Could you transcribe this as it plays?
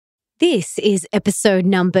This is episode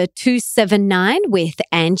number 279 with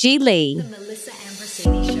Angie Lee. The Melissa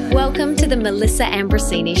Ambrosini Show. Welcome to the Melissa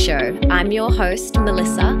Ambrosini Show. I'm your host,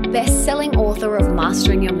 Melissa, best-selling author of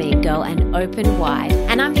Mastering Your Mean Girl and Open Wide.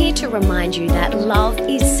 And I'm here to remind you that love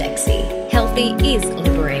is sexy, healthy is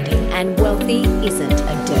liberating, and wealthy isn't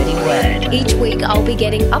a dirty word. Each week, I'll be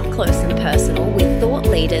getting up close and personal with thought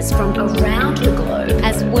leaders from around the globe,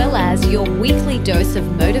 as well as your weekly dose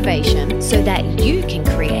of motivation so that you can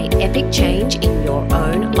create epic change in your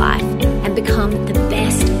own life and become the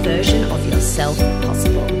best version of yourself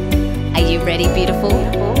possible. Are you ready, beautiful?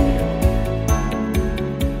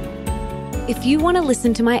 If you want to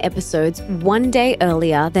listen to my episodes one day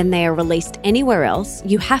earlier than they are released anywhere else,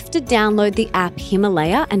 you have to download the app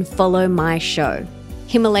Himalaya and follow my show.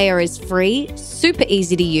 Himalaya is free, super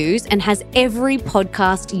easy to use, and has every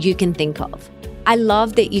podcast you can think of. I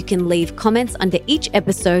love that you can leave comments under each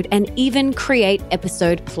episode and even create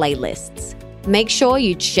episode playlists. Make sure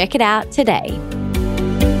you check it out today.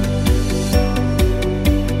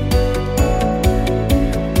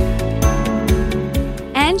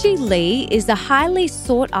 Angie Lee is a highly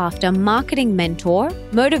sought-after marketing mentor,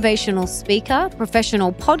 motivational speaker,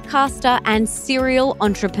 professional podcaster, and serial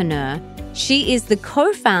entrepreneur. She is the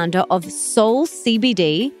co-founder of Soul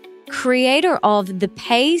CBD, creator of the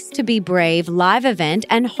Pays to Be Brave live event,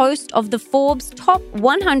 and host of the Forbes Top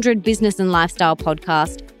 100 Business and Lifestyle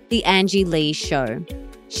podcast, The Angie Lee Show.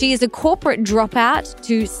 She is a corporate dropout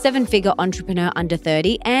to seven-figure entrepreneur under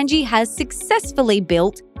 30. Angie has successfully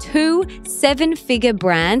built 2 seven-figure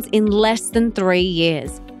brands in less than 3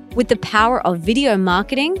 years. With the power of video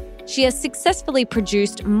marketing, she has successfully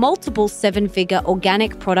produced multiple seven-figure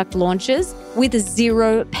organic product launches with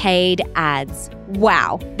 0 paid ads.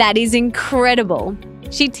 Wow, that is incredible.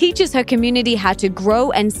 She teaches her community how to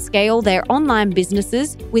grow and scale their online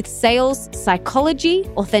businesses with sales psychology,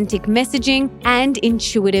 authentic messaging, and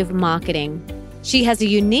intuitive marketing. She has a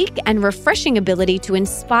unique and refreshing ability to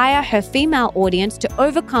inspire her female audience to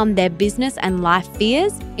overcome their business and life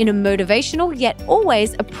fears in a motivational yet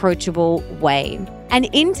always approachable way. And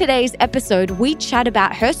in today's episode, we chat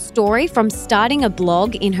about her story from starting a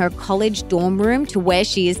blog in her college dorm room to where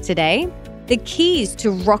she is today, the keys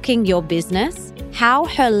to rocking your business, how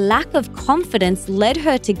her lack of confidence led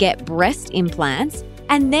her to get breast implants,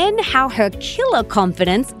 and then how her killer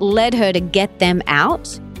confidence led her to get them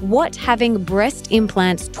out, what having breast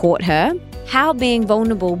implants taught her, how being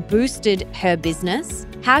vulnerable boosted her business,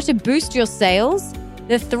 how to boost your sales,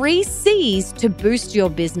 the 3 C's to boost your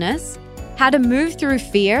business, how to move through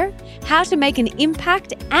fear, how to make an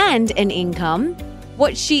impact and an income,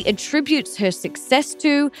 what she attributes her success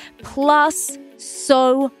to, plus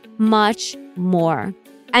so much more.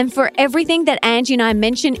 And for everything that Angie and I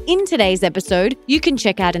mention in today's episode, you can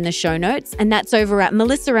check out in the show notes, and that's over at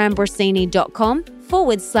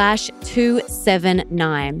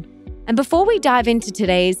melissaambrosini.com/279. And before we dive into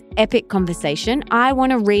today's epic conversation, I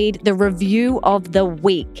want to read the review of the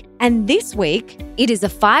week. And this week, it is a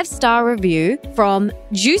 5-star review from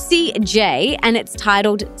Juicy J, and it's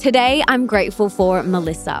titled, "Today I'm Grateful for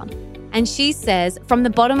Melissa." And she says, "From the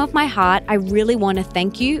bottom of my heart, I really want to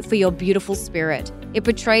thank you for your beautiful spirit. It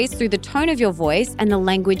portrays through the tone of your voice and the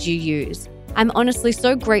language you use. I'm honestly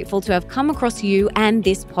so grateful to have come across you and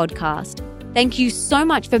this podcast. Thank you so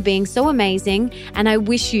much for being so amazing, and I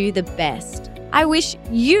wish you the best." I wish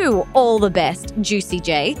you all the best, Juicy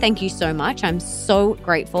J. Thank you so much. I'm so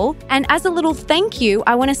grateful. And as a little thank you,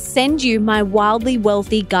 I want to send you my Wildly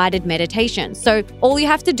Wealthy guided meditation. So all you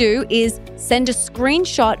have to do is send a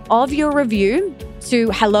screenshot of your review to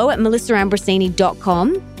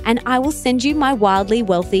hello@melissaambrosini.com, and I will send you my Wildly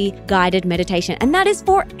Wealthy guided meditation. And that is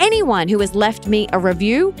for anyone who has left me a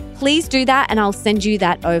review. Please do that, and I'll send you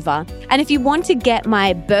that over. And if you want to get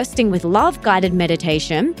my Bursting with Love guided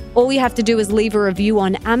meditation, all you have to do is leave a review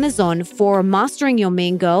on Amazon for Mastering Your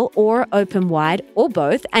Mean Girl or Open Wide or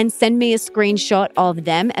both, and send me a screenshot of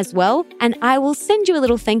them as well. And I will send you a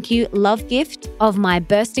little thank you love gift of my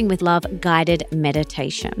Bursting with Love guided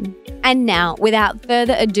meditation. And now, without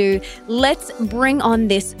further ado, let's bring on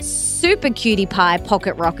this super cutie pie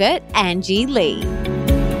pocket rocket, Angie Lee.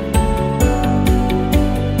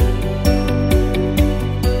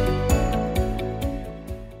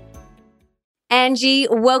 Angie,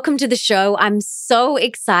 welcome to the show. I'm so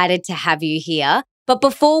excited to have you here. But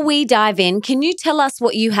before we dive in, can you tell us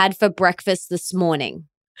what you had for breakfast this morning?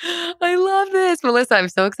 I love this, Melissa. I'm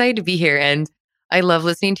so excited to be here. And I love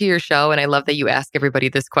listening to your show. And I love that you ask everybody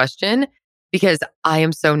this question because I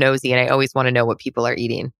am so nosy and I always want to know what people are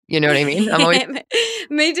eating. You know what I mean? I'm always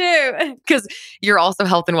Me too. Because you're also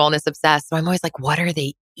health and wellness obsessed. So I'm always like, what are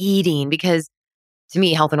they eating? Because to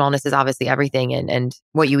me, health and wellness is obviously everything. And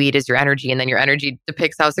what you eat is your energy. And then your energy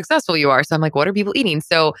depicts how successful you are. So I'm like, what are people eating?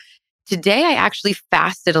 So today I actually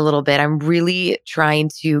fasted a little bit. I'm really trying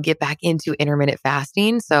to get back into intermittent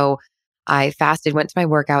fasting. So I fasted, went to my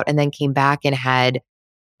workout, and then came back and had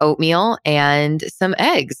oatmeal and some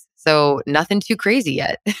eggs. So nothing too crazy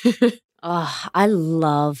yet. Oh, I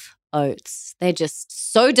love oats. They're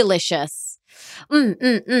just so delicious. Mm,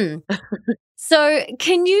 mm, mm. So,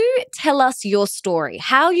 can you tell us your story,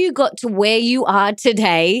 how you got to where you are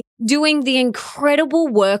today doing the incredible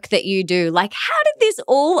work that you do? Like, how did this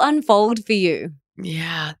all unfold for you?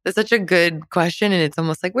 Yeah, that's such a good question. And it's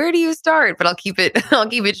almost like, where do you start? But I'll keep it, I'll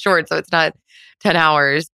keep it short. So it's not 10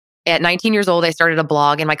 hours. At 19 years old, I started a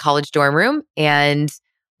blog in my college dorm room. And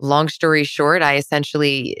long story short, I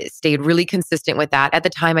essentially stayed really consistent with that. At the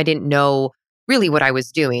time, I didn't know really what I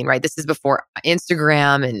was doing, right? This is before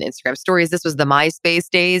Instagram and Instagram stories. This was the MySpace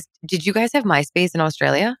days. Did you guys have MySpace in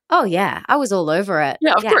Australia? Oh, yeah. I was all over it.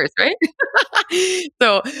 Yeah, of course, right?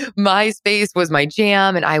 So MySpace was my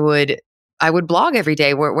jam, and I would blog every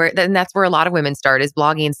day. And that's where a lot of women start, is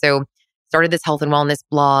blogging. So started this health and wellness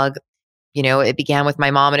blog. It began with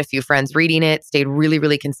my mom and a few friends reading it. Stayed really,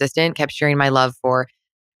 really consistent. Kept sharing my love for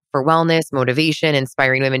wellness, motivation,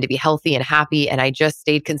 inspiring women to be healthy and happy. And I just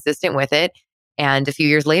stayed consistent with it. And a few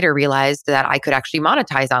years later, realized that I could actually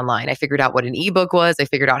monetize online. I figured out what an ebook was. I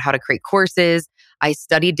figured out how to create courses. I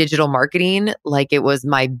studied digital marketing like it was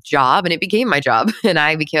my job, and it became my job. And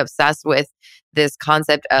I became obsessed with this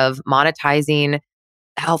concept of monetizing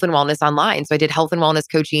health and wellness online. So I did health and wellness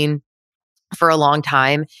coaching for a long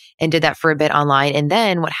time and did that for a bit online. And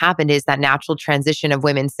then what happened is that natural transition of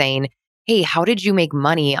women saying, hey, how did you make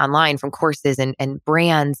money online from courses and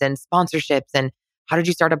brands and sponsorships? And how did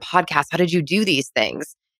you start a podcast? How did you do these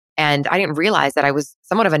things? And I didn't realize that I was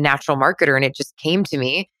somewhat of a natural marketer, and it just came to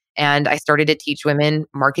me. And I started to teach women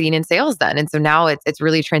marketing and sales then. And so now it's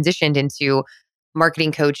really transitioned into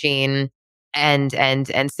marketing coaching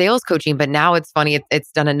and sales coaching. But now it's funny,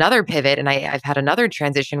 it's done another pivot, and I've had another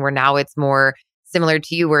transition where now it's more similar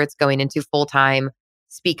to you, where it's going into full-time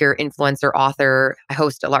speaker, influencer, author. I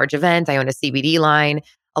host a large event. I own a CBD line.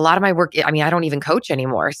 A lot of my work, I mean, I don't even coach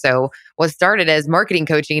anymore. So what started as marketing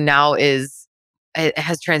coaching now it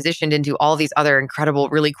has transitioned into all these other incredible,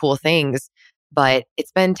 really cool things. But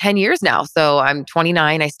it's been 10 years now. So I'm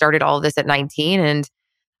 29. I started all of this at 19, and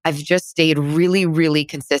I've just stayed really, really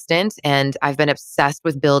consistent. And I've been obsessed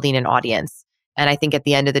with building an audience. And I think at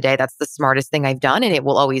the end of the day, that's the smartest thing I've done. And it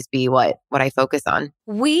will always be what I focus on.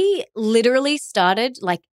 We literally started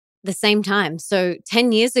like the same time. So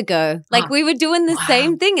 10 years ago, like we were doing the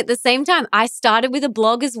same thing at the same time. I started with a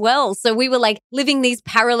blog as well. So we were like living these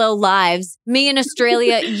parallel lives, me in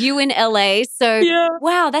Australia, you in LA. So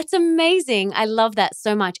wow, that's amazing. I love that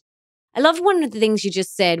so much. I love one of the things you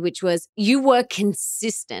just said, which was you were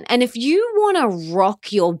consistent. And if you want to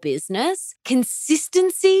rock your business,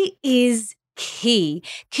 consistency is key.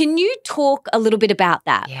 Can you talk a little bit about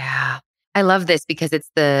that? Yeah. I love this because it's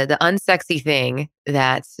the unsexy thing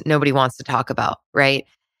that nobody wants to talk about, right?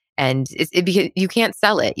 And because you can't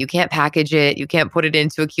sell it. You can't package it. You can't put it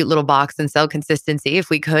into a cute little box and sell consistency. If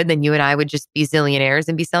we could, then you and I would just be zillionaires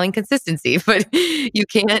and be selling consistency. But you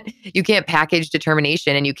can't package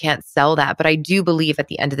determination, and you can't sell that. But I do believe at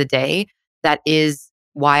the end of the day, that is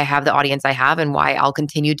why I have the audience I have, and why I'll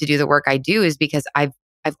continue to do the work I do, is because I've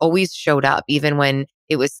always showed up, even when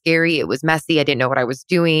it was scary, it was messy, I didn't know what I was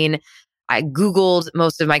doing. I Googled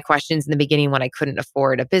most of my questions in the beginning when I couldn't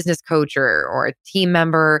afford a business coach or a team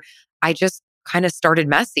member. I just kind of started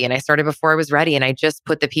messy, and I started before I was ready, and I just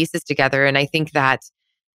put the pieces together. And I think that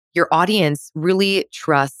your audience really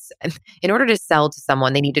trusts. In order to sell to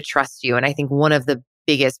someone, they need to trust you. And I think one of the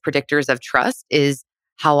biggest predictors of trust is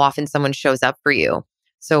how often someone shows up for you.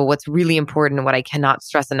 So what's really important, and what I cannot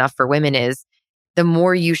stress enough for women, is the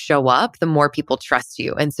more you show up, the more people trust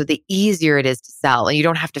you. And so the easier it is to sell. And you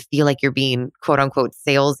don't have to feel like you're being quote unquote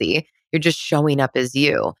salesy. You're just showing up as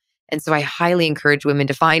you. And so I highly encourage women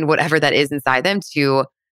to find whatever that is inside them to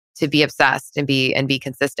be obsessed and be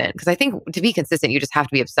consistent. Because I think to be consistent, you just have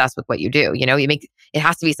to be obsessed with what you do. It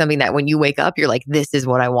has to be something that when you wake up, you're like, this is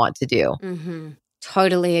what I want to do. Mm-hmm.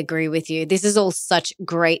 Totally agree with you. This is all such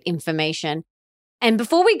great information. And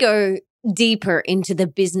before we go deeper into the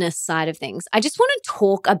business side of things, I just want to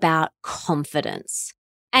talk about confidence,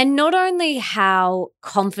 and not only how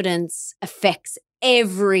confidence affects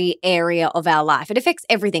every area of our life. It affects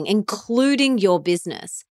everything, including your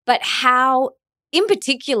business, but how, in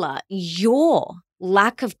particular, your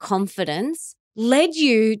lack of confidence led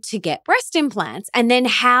you to get breast implants, and then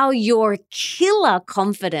how your killer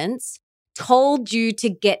confidence told you to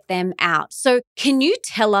get them out. So can you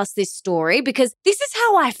tell us this story? Because this is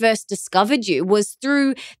how I first discovered you, was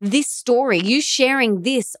through this story, you sharing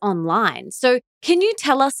this online. So can you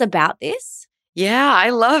tell us about this? Yeah,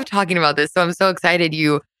 I love talking about this. So I'm so excited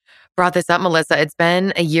you brought this up, Melissa. It's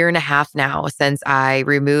been a year and a half now since I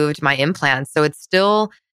removed my implants. So it's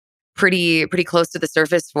still pretty close to the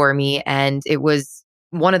surface for me. And it was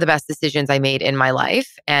one of the best decisions I made in my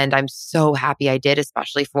life. And I'm so happy I did,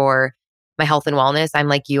 especially for my health and wellness. I'm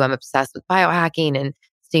like you, I'm obsessed with biohacking and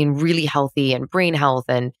staying really healthy and brain health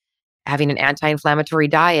and having an anti-inflammatory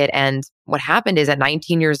diet. And what happened is at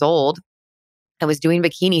 19 years old, I was doing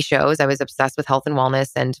bikini shows. I was obsessed with health and wellness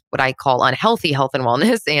and what I call unhealthy health and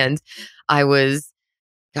wellness. And I was,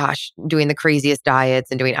 doing the craziest diets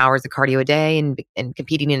and doing hours of cardio a day and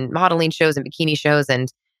competing in modeling shows and bikini shows. And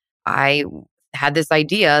I had this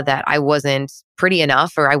idea that I wasn't pretty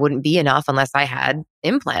enough or I wouldn't be enough unless I had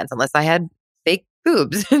implants, unless I had fake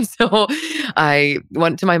boobs. And so I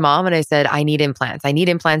went to my mom and I said, I need implants. I need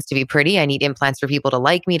implants to be pretty. I need implants for people to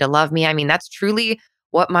like me, to love me. I mean, that's truly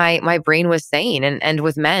what my brain was saying. And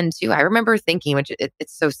with men too, I remember thinking, which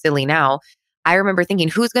it's so silly now, I remember thinking,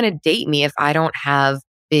 who's going to date me if I don't have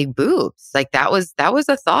big boobs? Like that was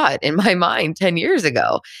a thought in my mind 10 years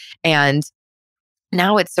ago. And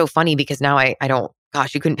now it's so funny because now I don't,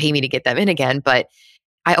 you couldn't pay me to get them in again, but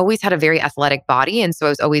I always had a very athletic body. And so I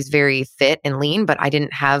was always very fit and lean, but I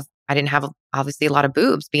didn't have obviously a lot of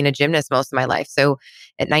boobs being a gymnast most of my life. So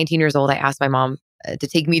at 19 years old, I asked my mom to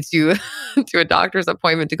take me to to a doctor's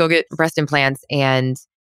appointment to go get breast implants. And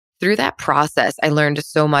through that process, I learned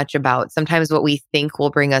so much about sometimes what we think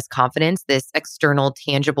will bring us confidence, this external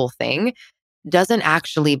tangible thing, doesn't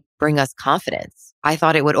actually bring us confidence. I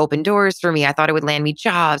thought it would open doors for me. I thought it would land me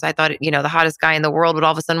jobs. I thought, the hottest guy in the world would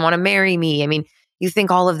all of a sudden want to marry me. I mean, you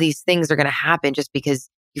think all of these things are going to happen just because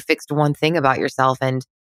you fixed one thing about yourself, and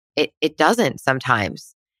it doesn't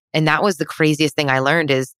sometimes. And that was the craziest thing I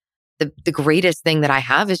learned is the greatest thing that I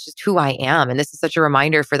have is just who I am. And this is such a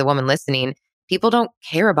reminder for the woman listening. People don't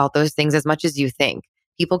care about those things as much as you think.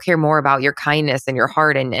 People care more about your kindness and your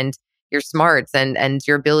heart and your smarts and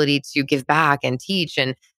your ability to give back and teach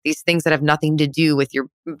and these things that have nothing to do with your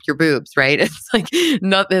boobs, right? It's like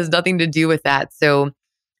has nothing to do with that. So a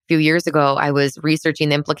few years ago, I was researching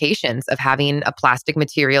the implications of having a plastic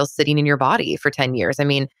material sitting in your body for 10 years. I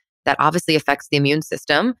mean, that obviously affects the immune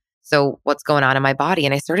system. So what's going on in my body?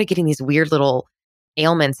 And I started getting these weird little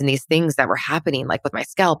ailments and these things that were happening, like with my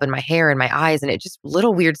scalp and my hair and my eyes. And it just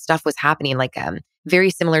little weird stuff was happening, like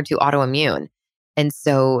very similar to autoimmune. And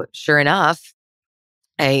so sure enough,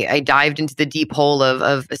 I dived into the deep hole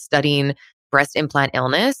of studying breast implant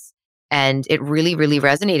illness. And it really, really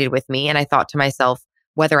resonated with me. And I thought to myself,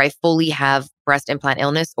 whether I fully have breast implant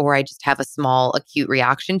illness or I just have a small acute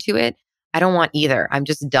reaction to it, I don't want either. I'm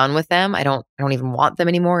just done with them. I don't even want them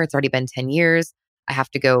anymore. It's already been 10 years. I have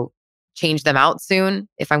to go change them out soon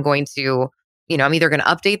if I'm going to, I'm either going to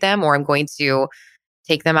update them or I'm going to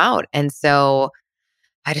take them out. And so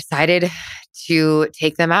I decided to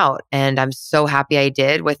take them out. And I'm so happy I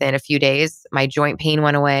did. Within a few days, my joint pain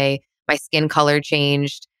went away. My skin color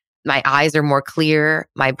changed. My eyes are more clear.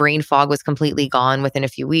 My brain fog was completely gone within a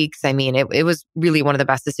few weeks. I mean, it was really one of the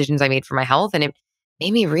best decisions I made for my health. And it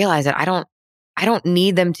made me realize that I don't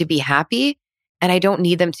need them to be happy and I don't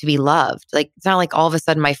need them to be loved. Like, it's not like all of a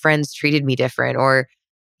sudden my friends treated me different or,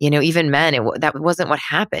 even men, that wasn't what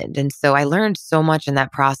happened. And so I learned so much in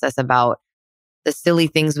that process about the silly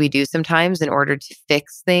things we do sometimes in order to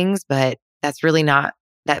fix things, but that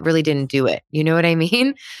really didn't do it. You know what I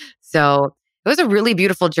mean? So it was a really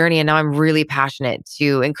beautiful journey. And now I'm really passionate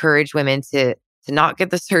to encourage women to not get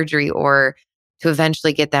the surgery or to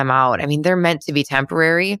eventually get them out. I mean, they're meant to be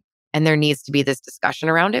temporary and there needs to be this discussion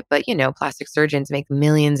around it. But, plastic surgeons make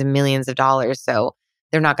millions and millions of dollars. So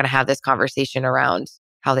they're not going to have this conversation around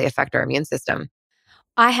how they affect our immune system.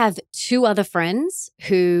 I have two other friends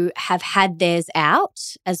who have had theirs out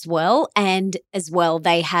as well. And as well,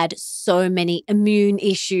 they had so many immune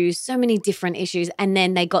issues, so many different issues. And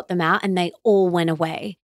then they got them out and they all went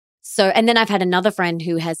away. So, and then I've had another friend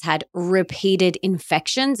who has had repeated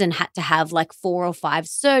infections and had to have like 4 or 5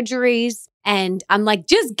 surgeries. And I'm like,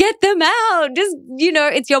 just get them out. Just,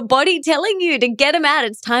 it's your body telling you to get them out.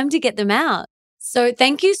 It's time to get them out. So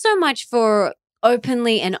thank you so much for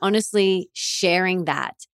openly and honestly sharing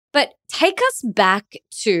that. But take us back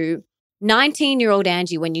to 19-year-old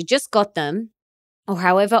Angie when you just got them or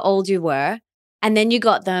however old you were, and then you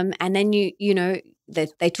got them and then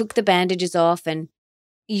they took the bandages off and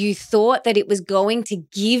you thought that it was going to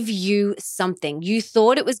give you something. You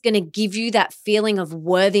thought it was going to give you that feeling of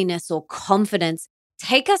worthiness or confidence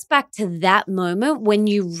Take us back to that moment when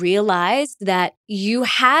you realized that you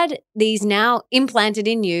had these now implanted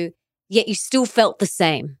in you, yet you still felt the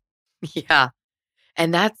same. Yeah.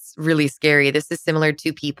 And that's really scary. This is similar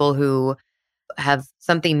to people who have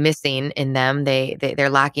something missing in them. They're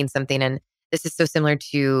lacking something. And this is so similar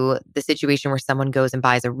to the situation where someone goes and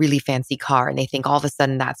buys a really fancy car and they think all of a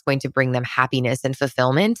sudden that's going to bring them happiness and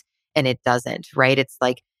fulfillment. And it doesn't, right? It's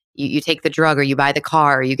like you take the drug or you buy the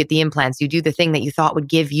car or you get the implants, you do the thing that you thought would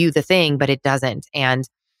give you the thing, but it doesn't. And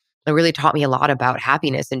it really taught me a lot about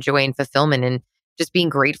happiness and joy and fulfillment and just being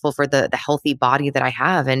grateful for the healthy body that I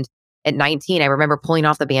have. And at 19, I remember pulling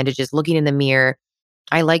off the bandages, looking in the mirror.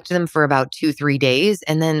 I liked them for about 2, 3 days.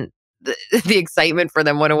 And then the excitement for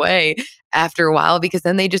them went away after a while because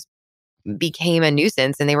then they just became a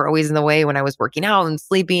nuisance and they were always in the way when I was working out and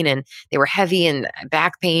sleeping and they were heavy and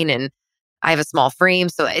back pain and I have a small frame.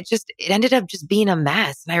 So it ended up just being a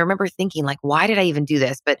mess. And I remember thinking like, why did I even do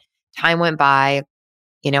this? But time went by.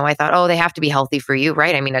 I thought, oh, they have to be healthy for you,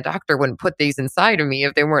 right? I mean, a doctor wouldn't put these inside of me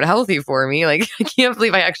if they weren't healthy for me. Like, I can't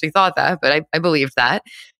believe I actually thought that, but I believed that.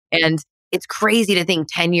 And it's crazy to think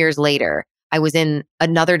 10 years later, I was in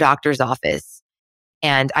another doctor's office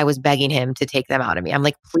and I was begging him to take them out of me. I'm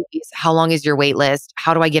like, please, how long is your wait list?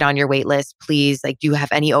 How do I get on your wait list? Please, like, do you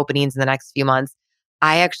have any openings in the next few months?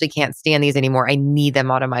 I actually can't stand these anymore. I need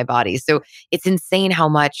them out of my body. So it's insane how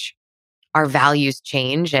much our values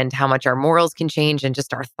change and how much our morals can change and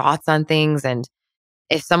just our thoughts on things. And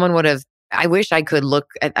if someone would have, I wish I could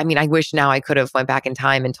I wish now I could have went back in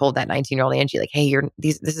time and told that 19-year-old Angie, like, hey,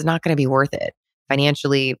 this is not going to be worth it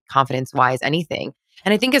financially, confidence wise, anything.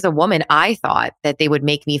 And I think as a woman, I thought that they would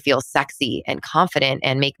make me feel sexy and confident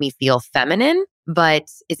and make me feel feminine. But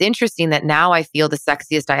it's interesting that now I feel the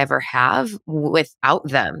sexiest I ever have without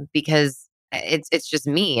them because it's just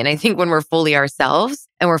me. And I think when we're fully ourselves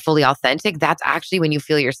and we're fully authentic, that's actually when you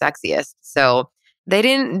feel your sexiest. So they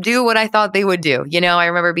didn't do what I thought they would do. I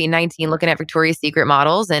remember being 19, looking at Victoria's Secret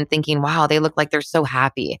models and thinking, wow, they look like they're so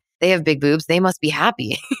happy. They have big boobs. They must be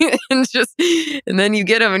happy. And then you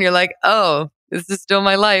get them and you're like, oh, this is still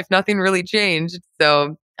my life. Nothing really changed.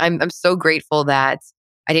 So I'm so grateful that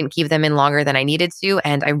I didn't keep them in longer than I needed to.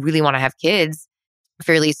 And I really want to have kids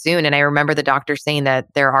fairly soon. And I remember the doctor saying that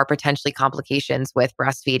there are potentially complications with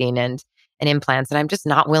breastfeeding and implants. And I'm just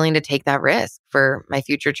not willing to take that risk for my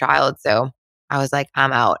future child. So I was like,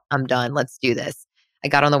 I'm out. I'm done. Let's do this. I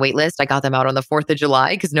got on the wait list. I got them out on the 4th of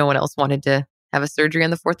July because no one else wanted to have a surgery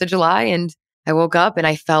on the 4th of July. And I woke up and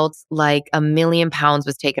I felt like 1,000,000 pounds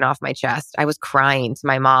was taken off my chest. I was crying to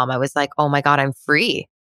my mom. I was like, oh my God, I'm free.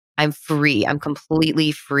 I'm free. I'm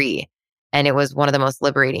completely free. And it was one of the most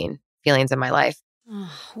liberating feelings in my life.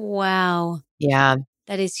 Oh, wow. Yeah.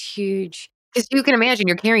 That is huge. Because you can imagine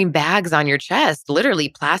you're carrying bags on your chest, literally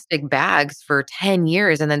plastic bags for 10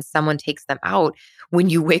 years, and then someone takes them out. When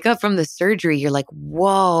you wake up from the surgery, you're like,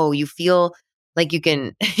 whoa, you feel like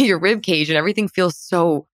your rib cage and everything feels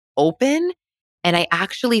so open. And I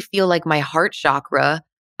actually feel like my heart chakra,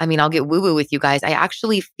 I'll get woo-woo with you guys. I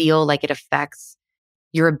actually feel like it affects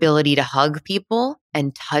your ability to hug people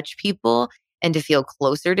and touch people and to feel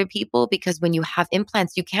closer to people. Because when you have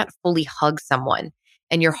implants, you can't fully hug someone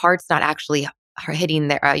and your heart's not actually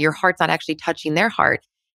your heart's not actually touching their heart.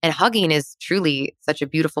 And hugging is truly such a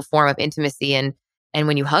beautiful form of intimacy. And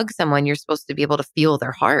when you hug someone, you're supposed to be able to feel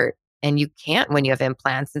their heart and you can't when you have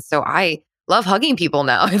implants. And so I love hugging people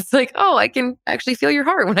now. It's like, oh, I can actually feel your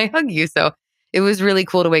heart when I hug you. So it was really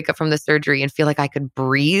cool to wake up from the surgery and feel like I could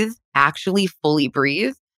breathe, actually fully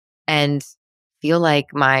breathe, and feel like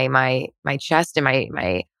my chest and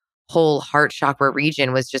my whole heart chakra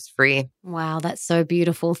region was just free. Wow, that's so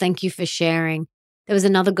beautiful. Thank you for sharing. There was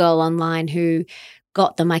another girl online who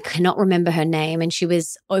got them. I cannot remember her name. And she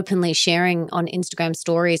was openly sharing on Instagram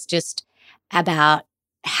stories just about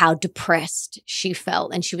how depressed she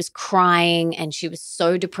felt. And she was crying and she was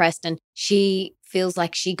so depressed. And she feels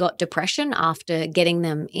like she got depression after getting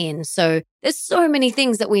them in. So there's so many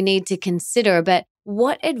things that we need to consider. But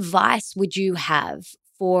what advice would you have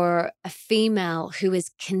for a female who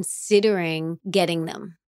is considering getting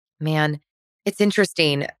them? Man, it's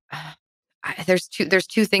interesting. There's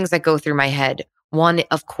two things that go through my head. One,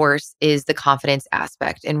 of course, is the confidence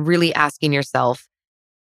aspect and really asking yourself,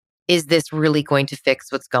 is this really going to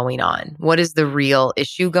fix what's going on? What is the real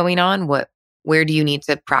issue going on? Where do you need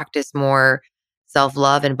to practice more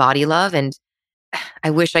self-love and body love? And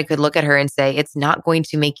I wish I could look at her and say, it's not going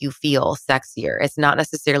to make you feel sexier. It's not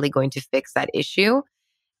necessarily going to fix that issue.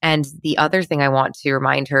 And the other thing I want to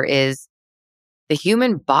remind her is the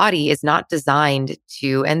human body is not designed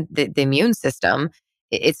to, and the immune system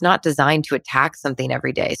it's not designed to attack something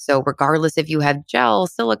every day. So regardless if you have gel,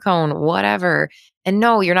 silicone, whatever, and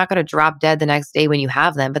no, you're not going to drop dead the next day when you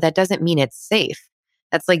have them, but that doesn't mean it's safe.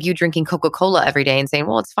 That's like you drinking Coca-Cola every day and saying,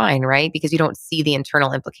 well, it's fine, right? Because you don't see the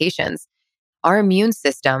internal implications. Our immune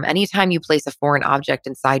system, anytime you place a foreign object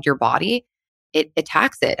inside your body, it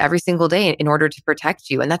attacks it every single day in order to protect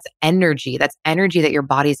you. And that's energy. That's energy that your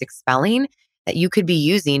body's expelling that you could be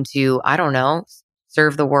using to, I don't know,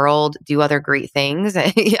 serve the world, do other great things.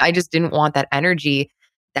 I just didn't want that energy,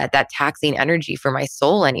 that taxing energy for my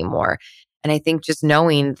soul anymore. And I think just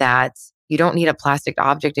knowing that you don't need a plastic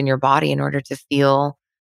object in your body in order to feel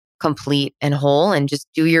complete and whole, and just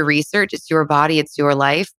do your research. It's your body, it's your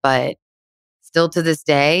life. But still to this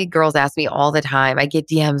day, girls ask me all the time. I get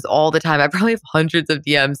DMs all the time. I probably have hundreds of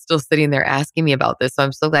DMs still sitting there asking me about this. So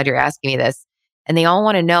I'm so glad you're asking me this. And they all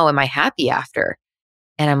want to know, am I happy after?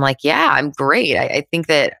 And I'm like, yeah, I'm great. I think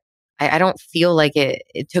that I don't feel like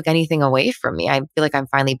it took anything away from me. I feel like I'm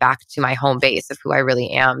finally back to my home base of who I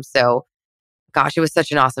really am. So gosh, it was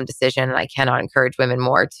such an awesome decision. And I cannot encourage women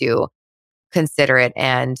more to consider it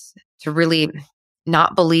and to really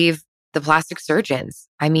not believe the plastic surgeons.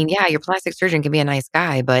 I mean, yeah, your plastic surgeon can be a nice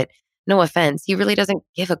guy, but no offense, he really doesn't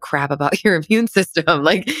give a crap about your immune system.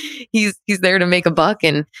 Like he's there to make a buck.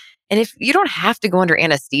 And if you don't have to go under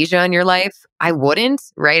anesthesia in your life, I wouldn't,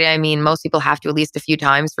 right? I mean, most people have to at least a few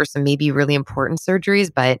times for some maybe really important surgeries,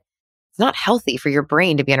 but it's not healthy for your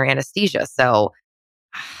brain to be under anesthesia. So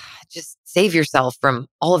just save yourself from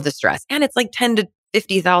all of the stress. And it's like $10,000 to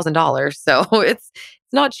 $50,000. So it's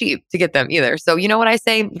not cheap to get them either. So you know what I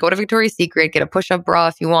say? Go to Victoria's Secret, get a push-up bra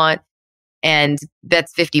if you want. And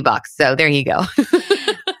that's $50. So there you go.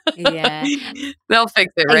 Yeah. They'll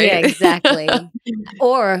fix it, right? Yeah, exactly.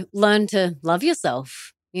 Or learn to love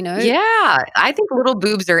yourself, Yeah. I think little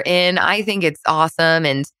boobs are in. I think it's awesome.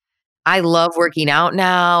 And I love working out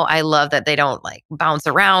now. I love that they don't like bounce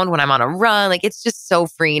around when I'm on a run. Like it's just so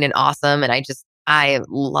freeing and awesome. And I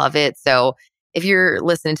love it. So if you're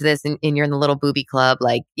listening to this and you're in the little booby club,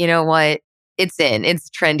 like, you know what? It's in. It's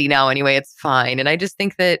trendy now anyway. It's fine. And I just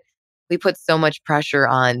think that we put so much pressure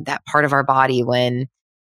on that part of our body when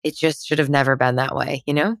it just should have never been that way.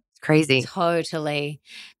 It's crazy. Totally.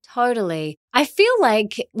 Totally. I feel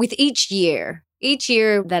like with each year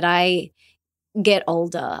that I get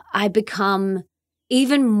older, I become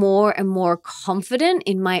even more and more confident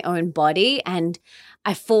in my own body, and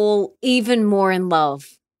I fall even more in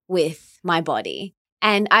love with my body.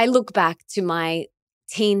 And I look back to my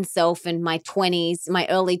teen self in my 20s, my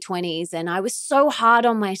early 20s, and I was so hard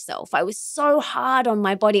on myself. I was so hard on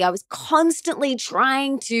my body. I was constantly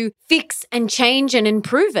trying to fix and change and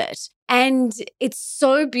improve it. And it's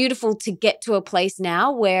so beautiful to get to a place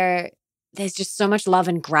now where there's just so much love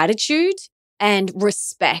and gratitude and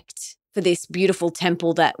respect for this beautiful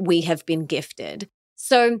temple that we have been gifted.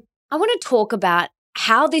 So I want to talk about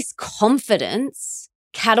how this confidence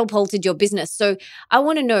catapulted your business. So I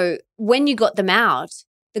want to know, when you got them out,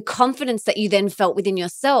 the confidence that you then felt within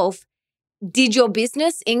yourself, did your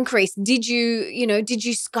business increase? Did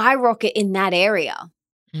you skyrocket in that area?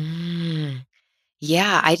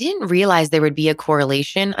 Yeah, I didn't realize there would be a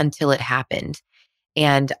correlation until it happened.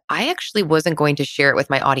 And I actually wasn't going to share it with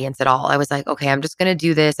my audience at all. I was like, okay, I'm just going to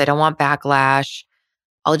do this. I don't want backlash.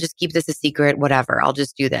 I'll just keep this a secret, whatever. I'll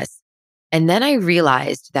just do this. And then I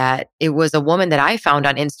realized that it was a woman that I found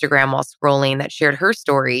on Instagram while scrolling that shared her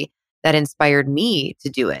story that inspired me to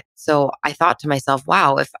do it. So I thought to myself,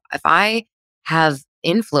 wow, if I have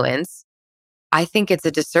influence, I think it's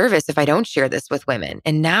a disservice if I don't share this with women.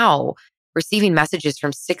 And now receiving messages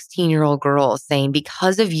from 16-year-old girls saying,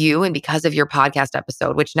 because of you and because of your podcast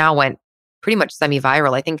episode, which now went pretty much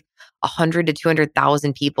semi-viral, I think 100 to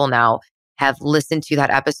 200,000 people now have listened to that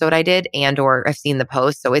episode I did and or have seen the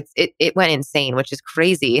post. So it went insane, which is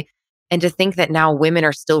crazy. And to think that now women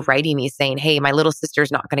are still writing me saying, hey, my little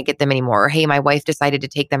sister's not going to get them anymore. Or, hey, my wife decided to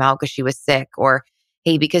take them out because she was sick. Or,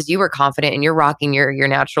 hey, because you were confident and you're rocking your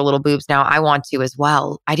natural little boobs now, I want to as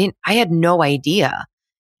well. I had no idea.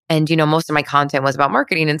 And, most of my content was about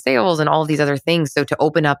marketing and sales and all of these other things. So to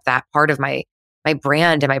open up that part of my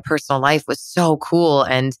brand and my personal life was so cool.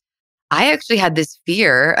 And I actually had this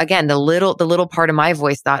fear, again, the little part of my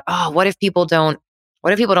voice thought, oh, what if people don't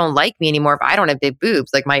like me anymore if I don't have big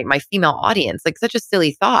boobs, like my female audience? Like such a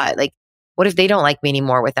silly thought. Like, what if they don't like me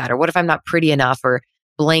anymore with that? Or what if I'm not pretty enough or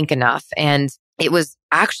blank enough? And it was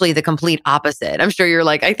actually the complete opposite. I'm sure you're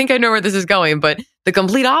like, I think I know where this is going, but the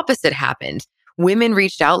complete opposite happened. Women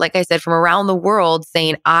reached out, like I said, from around the world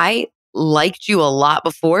saying, I liked you a lot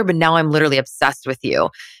before, but now I'm literally obsessed with you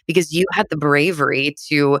because you had the bravery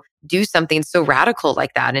to do something so radical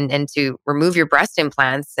like that and to remove your breast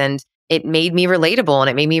implants. And it made me relatable and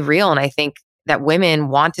it made me real. And I think that women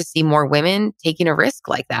want to see more women taking a risk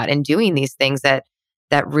like that and doing these things that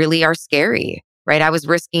really are scary, right? I was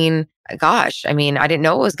risking, gosh, I mean, I didn't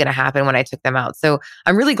know what was going to happen when I took them out. So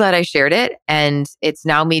I'm really glad I shared it. And it's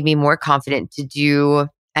now made me more confident to do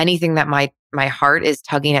anything that my heart is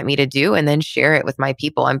tugging at me to do and then share it with my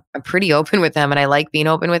people. I'm pretty open with them and I like being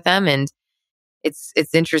open with them. And it's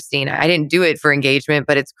interesting. I didn't do it for engagement,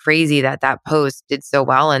 but it's crazy that that post did so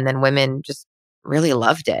well. And then women just really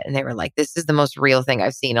loved it. And they were like, this is the most real thing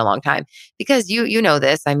I've seen in a long time. Because you know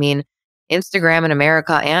this, I mean, Instagram in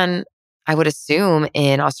America and I would assume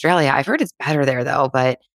in Australia, I've heard it's better there though,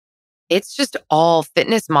 but it's just all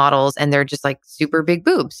fitness models and they're just like super big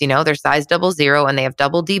boobs, they're size 00 and they have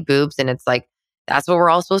double D boobs. And it's like, that's what we're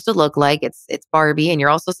all supposed to look like. It's Barbie and you're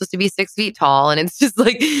also supposed to be 6 feet tall. And it's just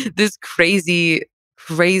like this crazy,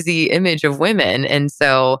 crazy image of women. And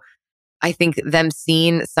so I think them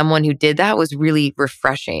seeing someone who did that was really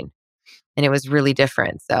refreshing and it was really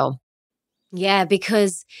different. So yeah,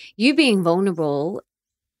 because you being vulnerable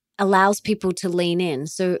allows people to lean in.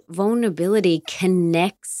 So vulnerability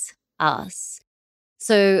connects us.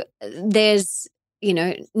 So there's,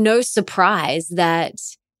 no surprise that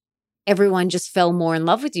everyone just fell more in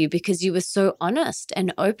love with you because you were so honest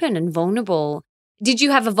and open and vulnerable. Did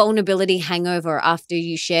you have a vulnerability hangover after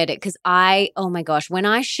you shared it? Because oh my gosh, when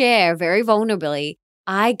I share very vulnerably,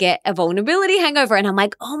 I get a vulnerability hangover and I'm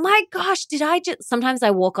like, oh my gosh, sometimes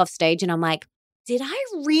I walk off stage and I'm like, did I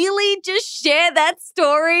really just share that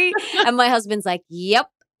story? And my husband's like, yep,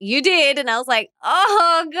 you did. And I was like,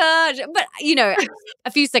 oh gosh. But,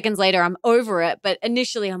 a few seconds later, I'm over it. But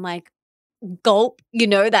initially I'm like, gulp,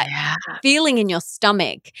 that feeling in your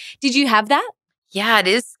stomach. Did you have that? Yeah, it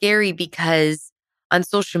is scary because on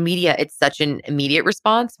social media, it's such an immediate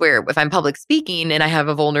response where if I'm public speaking and I have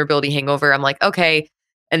a vulnerability hangover, I'm like, okay.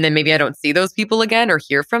 And then maybe I don't see those people again or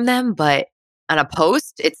hear from them. But on a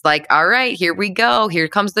post, it's like, all right, here we go. Here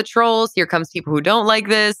comes the trolls. Here comes people who don't like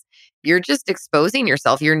this. You're just exposing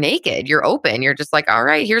yourself. You're naked. You're open. You're just like, all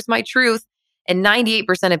right, here's my truth. And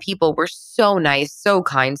 98% of people were so nice, so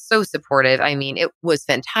kind, so supportive. I mean, it was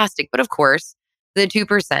fantastic. But of course, the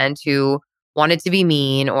 2% who wanted to be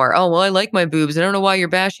mean or, oh, well, I like my boobs. I don't know why you're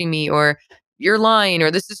bashing me or you're lying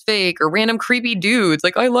or this is fake or random creepy dudes.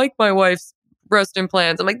 Like, I like my wife's breast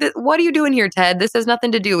implants. I'm like, what are you doing here, Ted? This has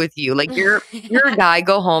nothing to do with you. Like, you're a guy,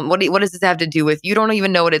 go home. What does this have to do with you? Don't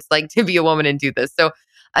even know what it's like to be a woman and do this. So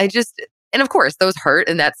and of course, those hurt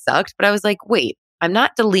and that sucked. But I was like, wait, I'm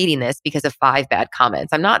not deleting this because of 5 bad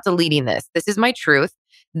comments. I'm not deleting this. This is my truth.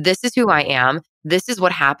 This is who I am. This is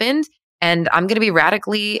what happened. And I'm going to be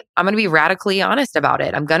radically honest about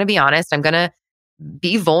it. I'm going to be honest. I'm going to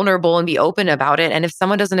be vulnerable and be open about it. And if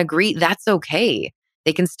someone doesn't agree, that's okay.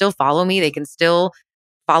 They can still follow me. They can still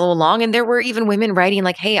follow along. And there were even women writing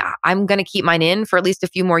like, hey, I'm going to keep mine in for at least a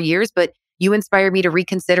few more years, but you inspired me to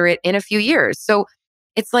reconsider it in a few years. So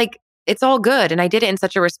it's like, it's all good. And I did it in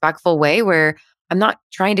such a respectful way where I'm not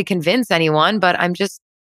trying to convince anyone, but I'm just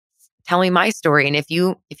telling my story. And if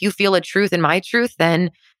you feel a truth in my truth,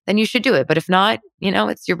 then you should do it. But if not,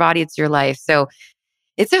 it's your body, it's your life. So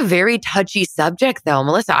it's a very touchy subject though,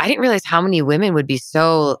 Melissa. I didn't realize how many women would be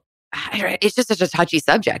it's just such a touchy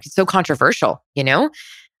subject. It's so controversial,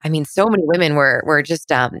 I mean, so many women were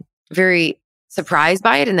just very surprised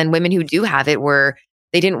by it. And then women who do have it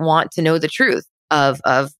they didn't want to know the truth of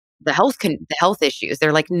the health issues.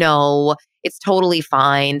 They're like, no, it's totally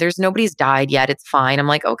fine. Nobody's died yet. It's fine. I'm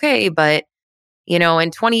like, okay, but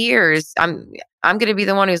in 20 years, I'm going to be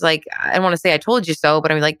the one who's like, I don't want to say I told you so,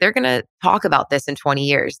 but I'm like, they're going to talk about this in 20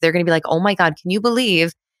 years. They're going to be like, oh my God, can you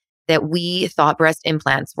believe that we thought breast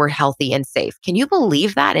implants were healthy and safe? Can you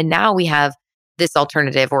believe that? And now we have this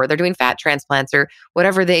alternative, or they're doing fat transplants or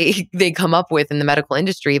whatever they come up with in the medical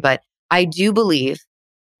industry. But I do believe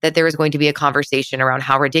that there is going to be a conversation around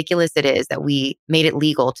how ridiculous it is that we made it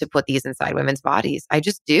legal to put these inside women's bodies. I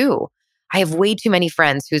just do. I have way too many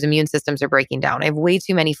friends whose immune systems are breaking down. I have way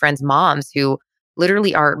too many friends' moms who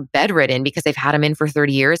literally are bedridden because they've had them in for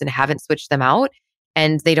 30 years and haven't switched them out.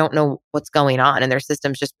 And they don't know what's going on and their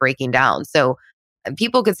system's just breaking down. So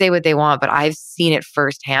people could say what they want, but I've seen it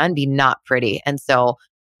firsthand be not pretty. And so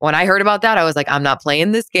when I heard about that, I was like, I'm not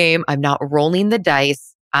playing this game. I'm not rolling the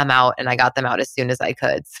dice. I'm out. And I got them out as soon as I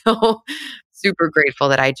could. So super grateful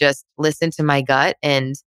that I just listened to my gut.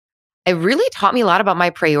 And it really taught me a lot about my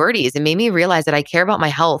priorities and made me realize that I care about my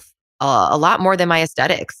health a lot more than my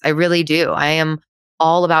aesthetics. I really do. I am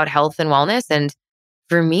all about health and wellness. And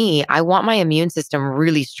for me, I want my immune system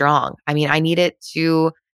really strong. I mean, I need it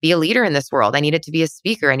to be a leader in this world. I need it to be a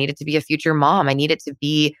speaker. I need it to be a future mom. I need it to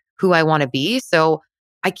be who I want to be. So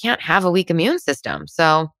I can't have a weak immune system.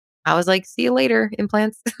 So I was like, see you later,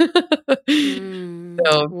 implants.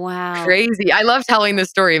 So Wow. crazy. I love telling this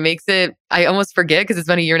story. It makes it, I almost forget because it's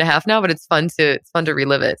been a year and a half now, but it's fun to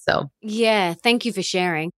relive it. So Yeah, thank you for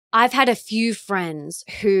sharing. I've had a few friends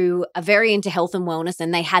who are very into health and wellness,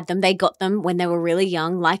 and they got them when they were really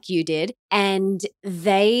young, like you did, and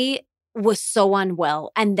they were so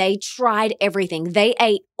unwell and they tried everything. They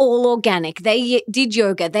ate all organic. They did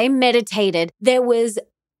yoga. They meditated. There was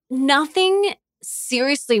nothing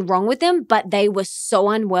seriously wrong with them, but they were so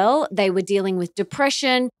unwell. They were dealing with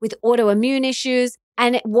depression, with autoimmune issues.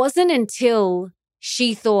 And it wasn't until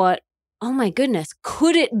she thought, oh my goodness,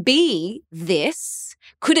 could it be this?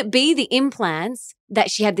 Could it be the implants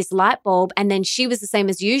that she had this light bulb? And then she was the same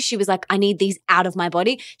as you. She was like, I need these out of my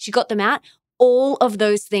body. She got them out. All of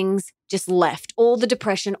those things just left, all the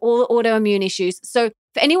depression, all the autoimmune issues. So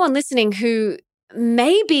for anyone listening who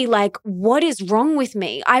may be like, what is wrong with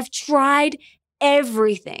me? I've tried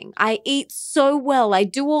everything. I eat so well. I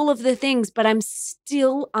do all of the things, but I'm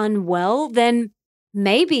still unwell. Then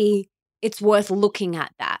maybe it's worth looking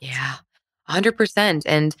at that. yeah, 100%.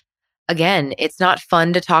 And again, it's not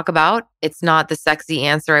fun to talk about. It's not the sexy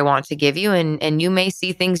answer I want to give you. And you may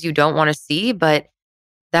see things you don't want to see, but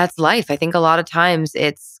that's life. I think a lot of times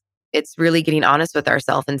it's really getting honest with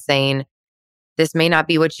ourselves and saying, this may not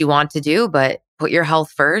be what you want to do, but put your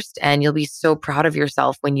health first and you'll be so proud of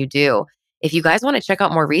yourself when you do. If you guys want to check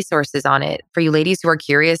out more resources on it, for you ladies who are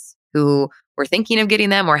curious, who were thinking of getting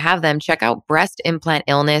them or have them, check out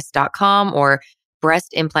breastimplantillness.com or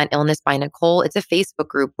Breast Implant Illness by Nicole. It's a Facebook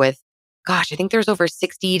group with, gosh, I think there's over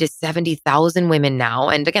 60 to 70,000 women now.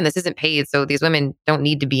 And again, this isn't paid, so these women don't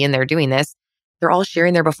need to be in there doing this. They're all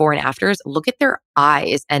sharing their before and afters. Look at their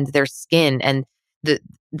eyes and their skin and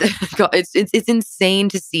it's insane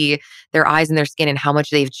to see their eyes and their skin and how much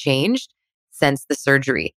they've changed since the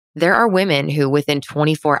surgery. There are women who within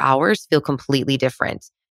 24 hours feel completely different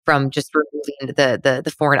from just removing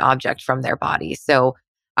the foreign object from their body. So,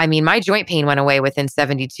 I mean, my joint pain went away within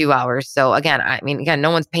 72 hours. So again,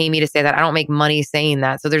 no one's paying me to say that. I don't make money saying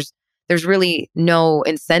that. So there's really no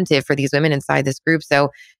incentive for these women inside this group. So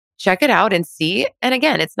check it out and see. And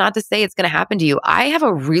again, it's not to say it's going to happen to you. I have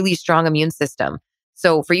a really strong immune system.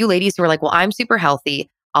 So for you ladies who are like, well, I'm super healthy,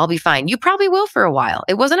 I'll be fine. You probably will for a while.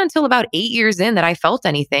 It wasn't until about 8 years in that I felt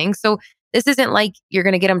anything. So this isn't like you're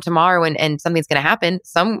going to get them tomorrow and something's going to happen.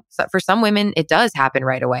 For some women, it does happen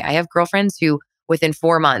right away. I have girlfriends who within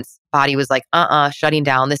 4 months, body was like, shutting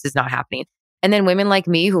down. This is not happening. And then women like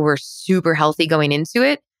me who were super healthy going into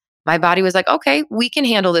it, my body was like, okay, we can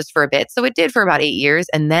handle this for a bit. So it did for about 8 years.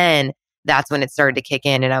 And then that's when it started to kick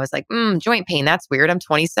in. And I was like, joint pain, that's weird. I'm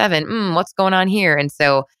 27. What's going on here? And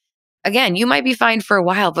so again, you might be fine for a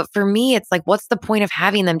while, but for me, it's like, what's the point of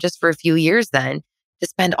having them just for a few years then to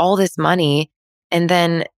spend all this money? And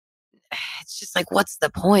then it's just like, what's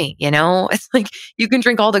the point? You know, it's like you can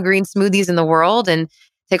drink all the green smoothies in the world and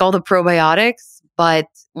take all the probiotics, but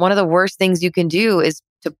one of the worst things you can do is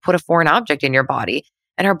to put a foreign object in your body.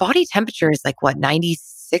 And our body temperature is like,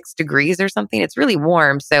 96 degrees or something? It's really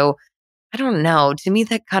warm. So I don't know. To me,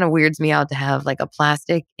 that kind of weirds me out to have like a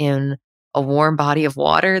plastic in a warm body of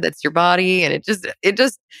water that's your body. And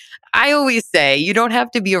I always say you don't have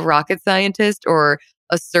to be a rocket scientist or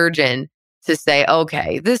a surgeon to say,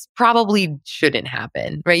 okay, this probably shouldn't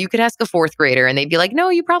happen, right? You could ask a fourth grader and they'd be like, no,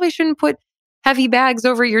 you probably shouldn't put heavy bags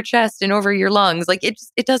over your chest and over your lungs. Like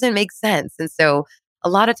it doesn't make sense. And so a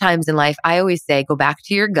lot of times in life, I always say, go back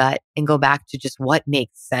to your gut and go back to just what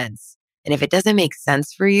makes sense. And if it doesn't make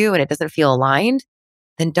sense for you and it doesn't feel aligned,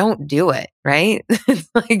 then don't do it, right? It's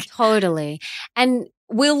like Totally. And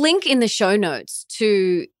we'll link in the show notes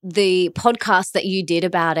to the podcast that you did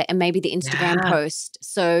about it and maybe the Instagram post.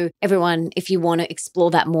 So everyone, if you want to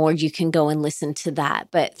explore that more, you can go and listen to that.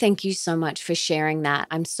 But thank you so much for sharing that.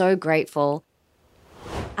 I'm so grateful.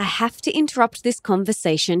 I have to interrupt this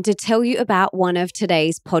conversation to tell you about one of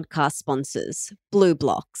today's podcast sponsors, Blue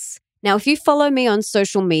Blocks. Now, if you follow me on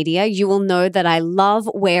social media, you will know that I love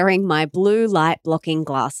wearing my blue light blocking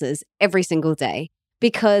glasses every single day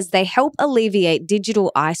because they help alleviate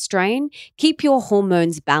digital eye strain, keep your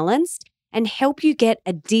hormones balanced, and help you get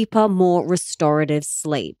a deeper, more restorative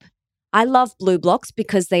sleep. I love Blue Blocks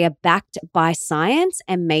because they are backed by science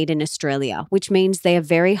and made in Australia, which means they are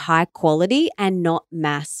very high quality and not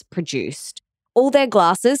mass produced. All their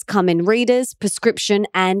glasses come in readers, prescription,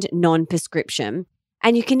 and non-prescription.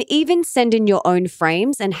 And you can even send in your own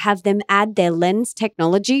frames and have them add their lens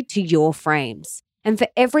technology to your frames. And for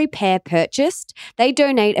every pair purchased, they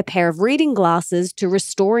donate a pair of reading glasses to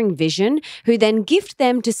Restoring Vision, who then gift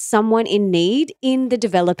them to someone in need in the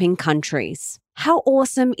developing countries. How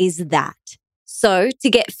awesome is that? So to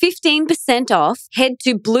get 15% off, head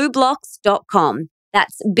to blueblocks.com.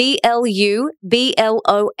 That's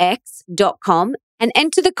BLUBLOX.com and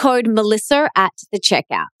enter the code Melissa at the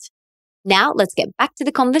checkout. Now let's get back to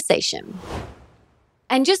the conversation.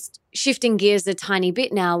 And just shifting gears a tiny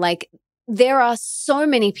bit now, like there are so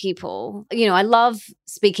many people, I love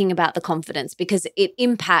speaking about the confidence because it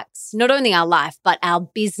impacts not only our life, but our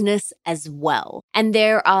business as well. And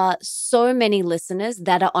there are so many listeners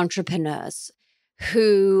that are entrepreneurs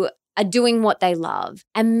who are doing what they love.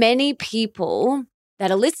 And many people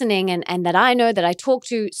that are listening and that I know that I talk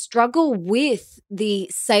to struggle with the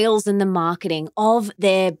sales and the marketing of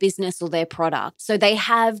their business or their product. So they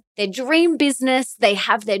have their dream business, they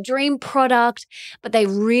have their dream product, but they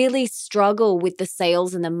really struggle with the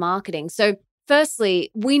sales and the marketing. So firstly,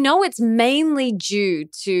 we know it's mainly due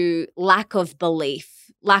to lack of belief,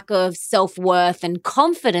 lack of self-worth and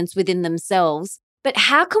confidence within themselves. But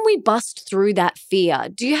how can we bust through that fear?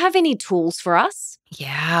 Do you have any tools for us?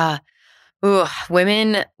 Yeah. Ooh,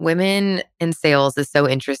 women in sales is so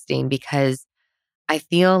interesting because I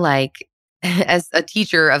feel like as a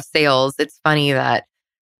teacher of sales, it's funny that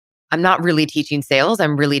I'm not really teaching sales.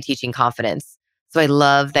 I'm really teaching confidence. So I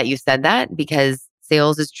love that you said that because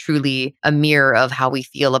sales is truly a mirror of how we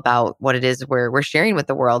feel about what it is we're sharing with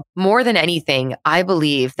the world. More than anything, I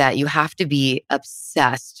believe that you have to be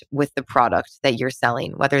obsessed with the product that you're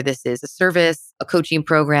selling, whether this is a service, a coaching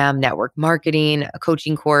program, network marketing, a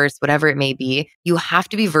coaching course, whatever it may be. You have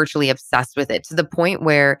to be virtually obsessed with it to the point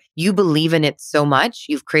where you believe in it so much.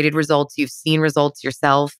 You've created results. You've seen results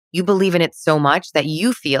yourself. You believe in it so much that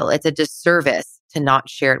you feel it's a disservice to not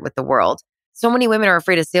share it with the world. So many women are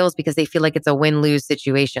afraid of sales because they feel like it's a win-lose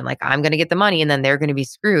situation. Like I'm going to get the money and then they're going to be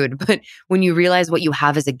screwed. But when you realize what you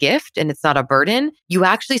have is a gift and it's not a burden, you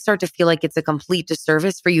actually start to feel like it's a complete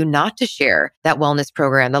disservice for you not to share that wellness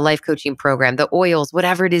program, the life coaching program, the oils,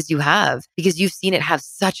 whatever it is you have, because you've seen it have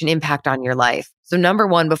such an impact on your life. So number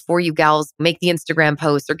one, before you gals make the Instagram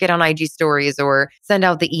post or get on IG stories or send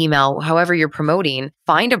out the email, however you're promoting,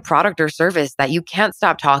 find a product or service that you can't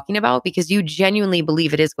stop talking about because you genuinely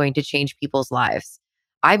believe it is going to change people's lives.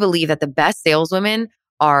 I believe that the best saleswomen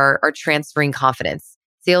are transferring confidence.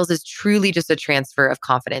 Sales is truly just a transfer of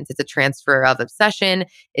confidence. It's a transfer of obsession.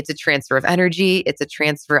 It's a transfer of energy. It's a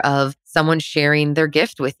transfer of someone sharing their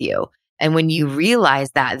gift with you. And when you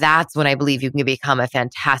realize that, that's when I believe you can become a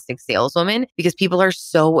fantastic saleswoman because people are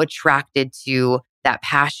so attracted to that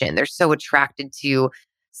passion. They're so attracted to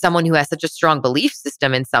someone who has such a strong belief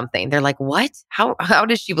system in something. They're like, what? How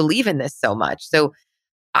does she believe in this so much? So,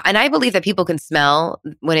 and I believe that people can smell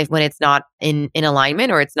when it's not in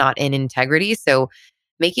alignment or it's not in integrity. So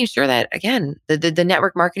making sure that, again, the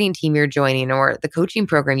network marketing team you're joining or the coaching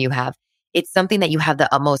program you have, it's something that you have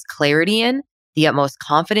the utmost clarity in, the utmost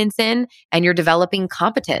confidence in, and you're developing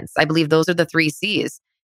competence. I believe those are the 3 C's.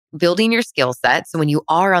 Building your skill set. So when you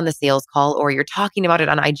are on the sales call or you're talking about it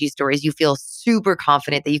on IG stories, you feel super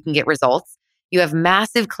confident that you can get results. You have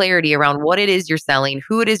massive clarity around what it is you're selling,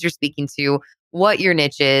 who it is you're speaking to, what your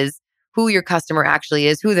niche is, who your customer actually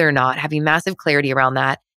is, who they're not, having massive clarity around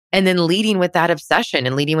that. And then leading with that obsession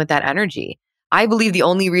and leading with that energy. I believe the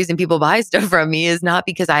only reason people buy stuff from me is not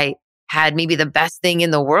because I had maybe the best thing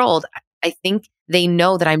in the world. I think they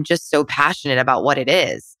know that I'm just so passionate about what it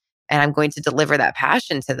is and I'm going to deliver that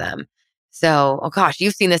passion to them. So, oh gosh,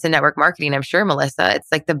 you've seen this in network marketing, I'm sure, Melissa.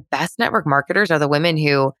 It's like the best network marketers are the women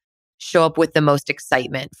who show up with the most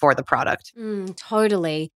excitement for the product.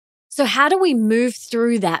 Totally. So how do we move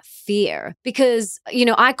through that fear? Because,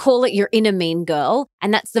 I call it your inner mean girl.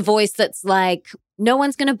 And that's the voice that's like, no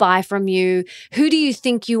one's going to buy from you. Who do you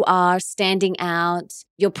think you are standing out?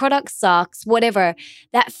 Your product sucks, whatever.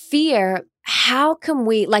 That fear, how can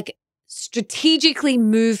we strategically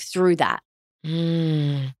move through that?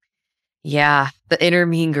 Yeah, the inner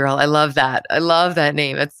mean girl. I love that. I love that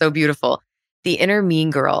name. That's so beautiful. The inner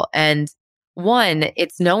mean girl. And one,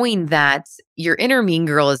 it's knowing that your inner mean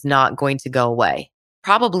girl is not going to go away.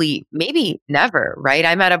 Probably, maybe never, right?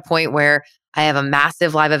 I'm at a point where I have a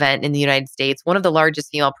massive live event in the United States, one of the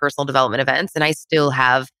largest female personal development events. And I still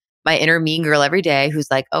have my inner mean girl every day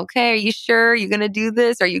who's like, okay, are you sure you're going to do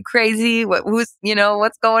this? Are you crazy?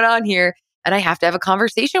 What's going on here? And I have to have a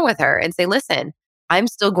conversation with her and say, listen, I'm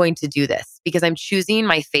still going to do this because I'm choosing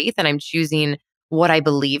my faith and I'm choosing what I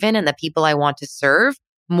believe in and the people I want to serve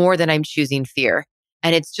more than I'm choosing fear.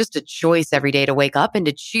 And it's just a choice every day to wake up and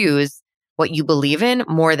to choose what you believe in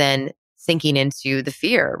more than sinking into the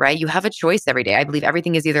fear, right? You have a choice every day. I believe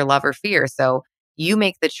everything is either love or fear. So you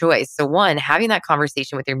make the choice. So one, having that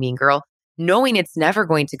conversation with your mean girl, knowing it's never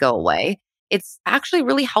going to go away. It's actually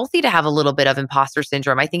really healthy to have a little bit of imposter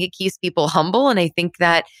syndrome. I think it keeps people humble. And I think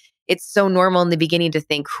that it's so normal in the beginning to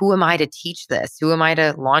think, who am I to teach this? Who am I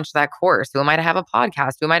to launch that course? Who am I to have a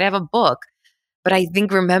podcast? Who am I to have a book? But I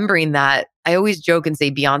think remembering that, I always joke and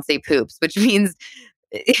say Beyonce poops, which means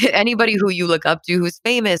anybody who you look up to who's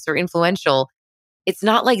famous or influential, it's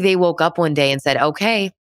not like they woke up one day and said,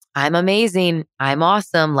 okay, I'm amazing. I'm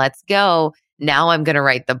awesome. Let's go. Now I'm going to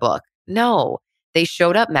write the book. No, they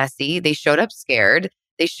showed up messy. They showed up scared.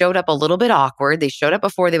 They showed up a little bit awkward. They showed up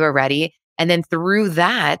before they were ready. And then through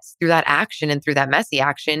that action and through that messy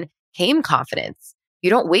action came confidence. You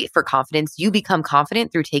don't wait for confidence. You become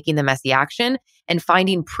confident through taking the messy action and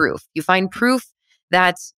finding proof. You find proof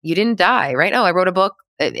that you didn't die, right? Oh, I wrote a book.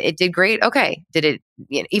 It did great. Okay. Did it,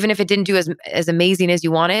 even if it didn't do as amazing as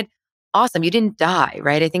you wanted, awesome. You didn't die,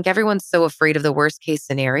 right? I think everyone's so afraid of the worst case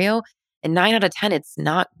scenario. And 9 out of 10, it's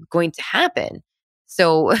not going to happen.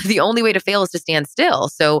 So the only way to fail is to stand still.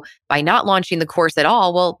 So by not launching the course at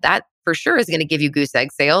all, well, that for sure is going to give you goose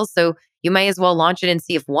egg sales. So you may as well launch it and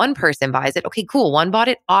see if one person buys it. Okay, cool. One bought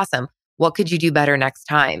it. Awesome. What could you do better next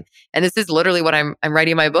time? And this is literally what I'm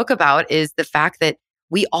writing my book about, is the fact that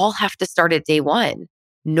we all have to start at day one.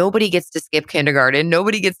 Nobody gets to skip kindergarten.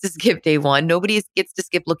 Nobody gets to skip day one. Nobody gets to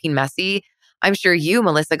skip looking messy. I'm sure you,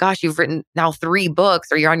 Melissa, gosh, you've written now 3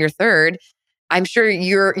 books, or you're on your 3rd. I'm sure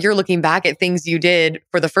you're looking back at things you did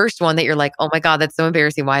for the first one that you're like, oh my God, that's so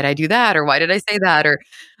embarrassing. Why did I do that? Or why did I say that? Or,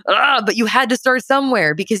 but you had to start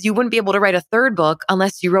somewhere, because you wouldn't be able to write a 3rd book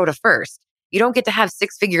unless you wrote a first. You don't get to have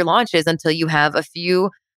 6-figure launches until you have a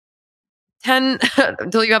few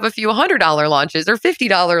 $100 launches or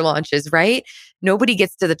 $50 launches, right? Nobody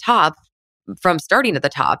gets to the top from starting at the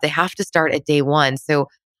top. They have to start at day one. So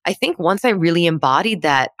I think once I really embodied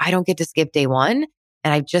that, I don't get to skip day one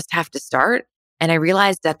and I just have to start. And I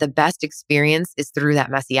realized that the best experience is through that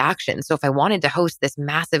messy action. So if I wanted to host this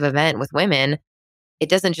massive event with women, it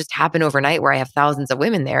doesn't just happen overnight where I have thousands of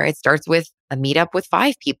women there. It starts with a meetup with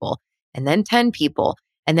 5 people and then 10 people.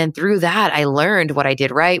 And then through that, I learned what I did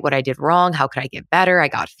right, what I did wrong. How could I get better? I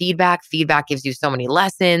got feedback. Feedback gives you so many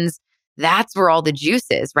lessons. That's where all the juice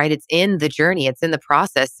is, right? It's in the journey. It's in the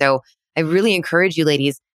process. So I really encourage you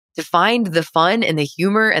ladies to find the fun and the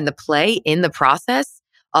humor and the play in the process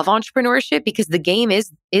of entrepreneurship, because the game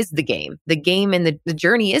is the game. The game and the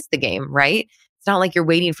journey is the game, right? It's not like you're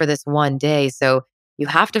waiting for this one day. So you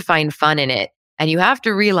have to find fun in it. And you have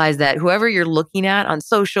to realize that whoever you're looking at on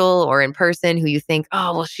social or in person, who you think,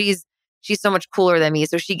 oh, well, she's so much cooler than me,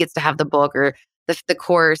 so she gets to have the book or the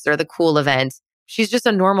course or the cool event. She's just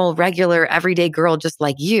a normal, regular, everyday girl just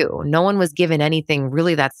like you. No one was given anything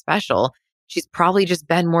really that special. She's probably just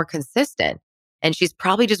been more consistent. And she's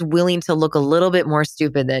probably just willing to look a little bit more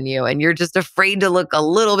stupid than you. And you're just afraid to look a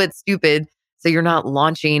little bit stupid, so you're not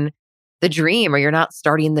launching the dream or you're not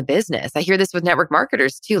starting the business. I hear this with network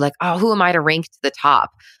marketers too. Like, oh, who am I to rank to the top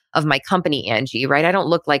of my company, Angie, right? I don't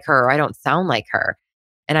look like her, or I don't sound like her.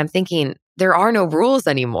 And I'm thinking, there are no rules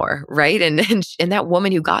anymore, right? And that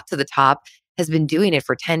woman who got to the top has been doing it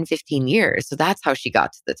for 10, 15 years. So that's how she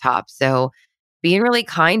got to the top. So being really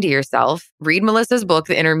kind to yourself, read Melissa's book,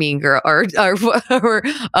 The Inner Mean Girl, it's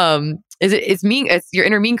Your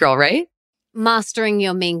Inner Mean Girl, right? Mastering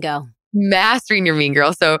Your Mean Girl. Mastering Your Mean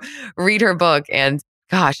Girl. So read her book. And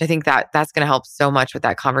gosh, I think that's going to help so much with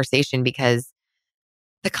that conversation, because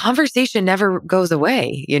the conversation never goes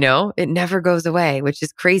away. It never goes away, which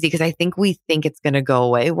is crazy, because I think we think it's going to go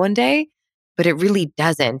away one day, but it really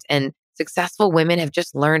doesn't. And successful women have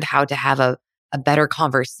just learned how to have a better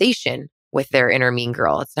conversation with their inner mean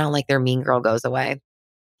girl. It's not like their mean girl goes away.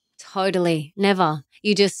 Totally. Never.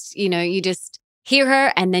 You just hear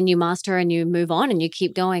her and then you master her and you move on and you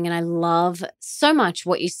keep going. And I love so much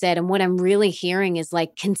what you said. And what I'm really hearing is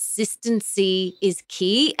like consistency is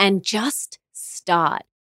key, and just start.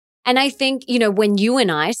 And I think, when you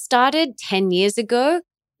and I started 10 years ago,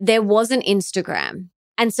 there wasn't Instagram.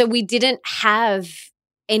 And so we didn't have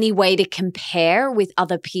any way to compare with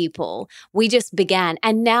other people. We just began.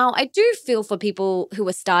 And now I do feel for people who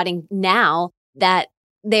are starting now that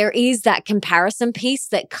there is that comparison piece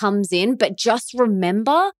that comes in, but just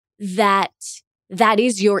remember that that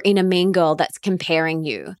is your inner mean girl that's comparing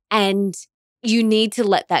you. And you need to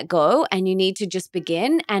let that go and you need to just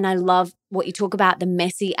begin. And I love what you talk about, the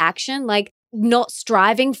messy action, like not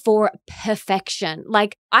striving for perfection.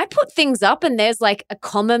 Like I put things up and there's like a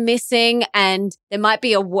comma missing and there might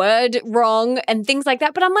be a word wrong and things like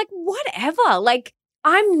that. But I'm like, whatever. Like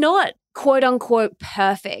I'm not quote unquote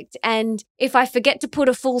perfect. And if I forget to put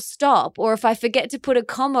a full stop, or if I forget to put a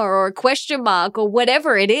comma or a question mark or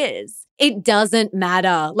whatever it is, it doesn't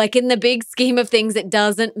matter. Like in the big scheme of things, it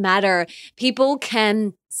doesn't matter. People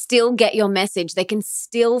can still get your message. They can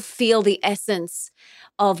still feel the essence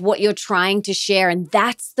of what you're trying to share. And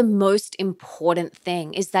that's the most important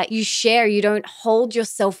thing, is that you share, you don't hold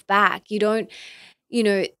yourself back. You don't,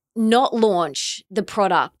 not launch the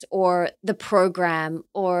product or the program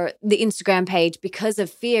or the Instagram page because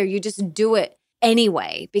of fear. You just do it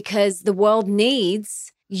anyway, because the world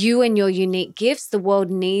needs you and your unique gifts. The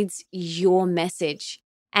world needs your message.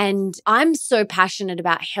 And I'm so passionate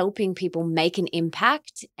about helping people make an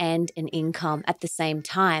impact and an income at the same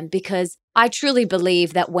time, because I truly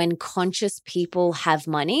believe that when conscious people have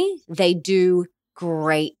money, they do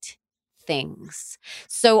great things.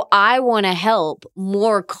 So I want to help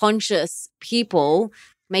more conscious people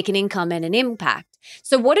make an income and an impact.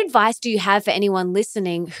 So what advice do you have for anyone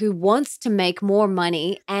listening who wants to make more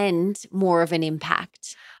money and more of an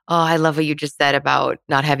impact? Oh, I love what you just said about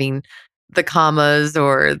not having the commas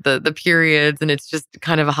or the periods, and it's just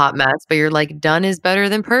kind of a hot mess. But you're like, done is better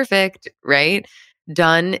than perfect, right?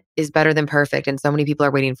 Done is better than perfect. And so many people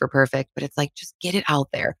are waiting for perfect, but it's like, just get it out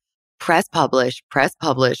there. Press publish, press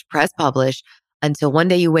publish, press publish until one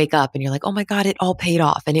day you wake up and you're like, oh my God, it all paid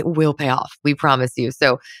off, and it will pay off. We promise you.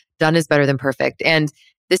 So done is better than perfect. And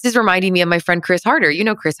this is reminding me of my friend Chris Harder. You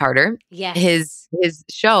know Chris Harder. Yes. His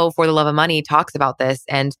show, For the Love of Money, talks about this.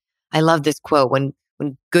 And I love this quote: when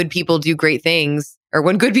good people do great things, or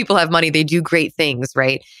when good people have money, they do great things,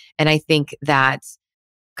 right? And I think that,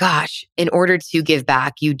 gosh, in order to give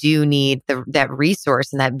back, you do need that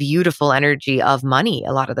resource and that beautiful energy of money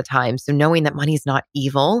a lot of the time. So knowing that money is not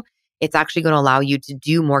evil, it's actually going to allow you to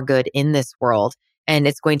do more good in this world, and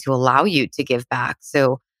it's going to allow you to give back.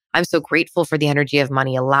 So I'm so grateful for the energy of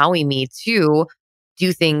money allowing me to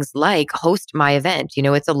do things like host my event.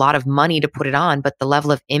 It's a lot of money to put it on, but the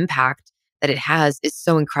level of impact that it has is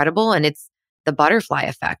so incredible. And it's the butterfly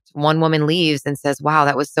effect. One woman leaves and says, wow,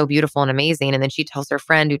 that was so beautiful and amazing. And then she tells her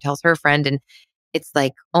friend who tells her friend. And it's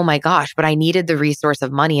like, oh my gosh, but I needed the resource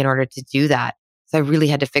of money in order to do that. So I really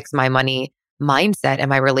had to fix my money mindset and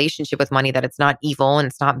my relationship with money, that it's not evil and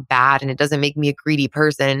it's not bad and it doesn't make me a greedy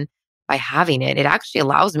person by having it. It actually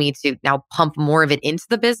allows me to now pump more of it into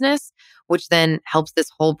the business, which then helps this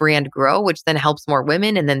whole brand grow, which then helps more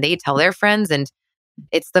women. And then they tell their friends, and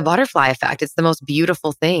it's the butterfly effect. It's the most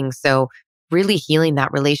beautiful thing. So really healing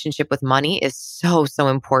that relationship with money is so, so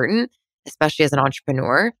important, especially as an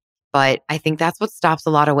entrepreneur. But I think that's what stops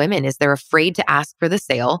a lot of women, is they're afraid to ask for the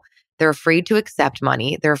sale. They're afraid to accept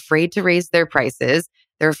money. They're afraid to raise their prices.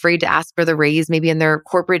 They're afraid to ask for the raise maybe in their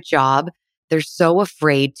corporate job. They're so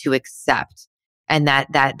afraid to accept. And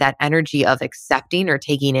that energy of accepting or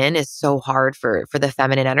taking in is so hard for the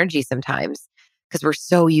feminine energy sometimes, because we're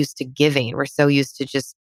so used to giving. We're so used to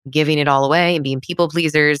just giving it all away and being people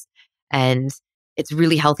pleasers. And it's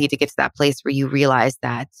really healthy to get to that place where you realize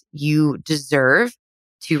that you deserve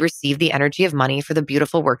to receive the energy of money for the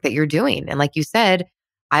beautiful work that you're doing. And like you said,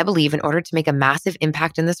 I believe in order to make a massive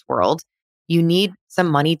impact in this world, you need some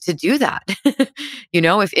money to do that.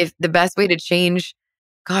 If the best way to change,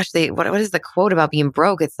 gosh, what is the quote about being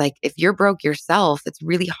broke? It's like, if you're broke yourself, it's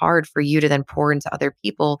really hard for you to then pour into other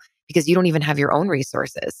people because you don't even have your own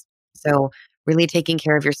resources. So really taking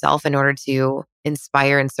care of yourself in order to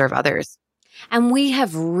inspire and serve others. And we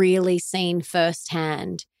have really seen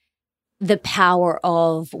firsthand the power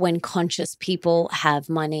of when conscious people have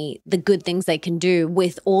money, the good things they can do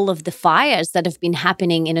with all of the fires that have been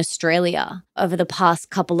happening in Australia over the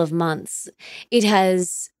past couple of months. It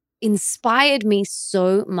has inspired me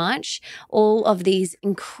so much. All of these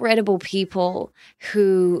incredible people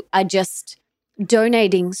who are just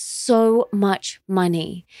donating so much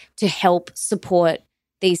money to help support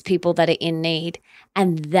these people that are in need.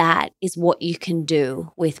 And that is what you can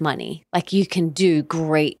do with money. Like, you can do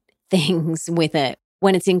great things with it.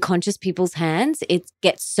 When it's in conscious people's hands, it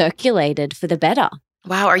gets circulated for the better.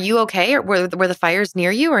 Wow. Are you okay? Or were the fires near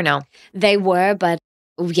you or no? They were, but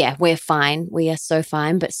yeah, we're fine. We are so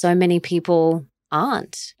fine. But so many people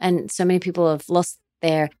aren't. And so many people have lost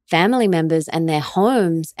their family members and their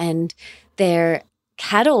homes and their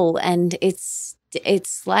cattle. And it's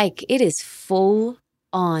like, it is full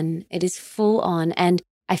on. It is full on. And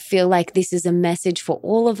I feel like this is a message for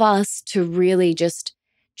all of us to really just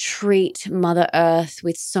treat Mother Earth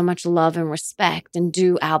with so much love and respect and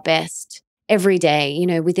do our best every day,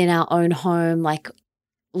 within our own home. Like,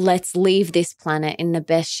 let's leave this planet in the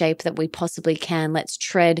best shape that we possibly can. Let's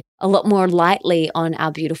tread a lot more lightly on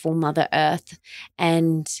our beautiful Mother Earth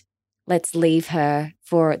and let's leave her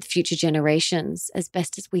for future generations as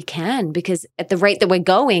best as we can, because at the rate that we're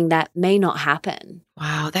going, that may not happen.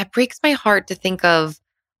 Wow, that breaks my heart to think of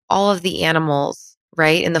all of the animals,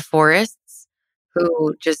 right, in the forests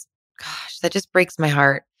who just, gosh, that just breaks my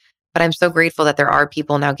heart. But I'm so grateful that there are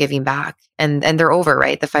people now giving back, and they're over,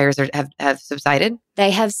 right? The fires have subsided.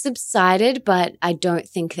 They have subsided, but I don't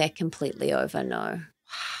think they're completely over, no.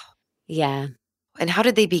 Wow. Yeah. And how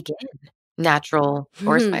did they begin? Natural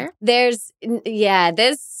forest fire? There's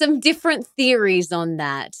some different theories on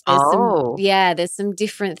that. Oh. There's some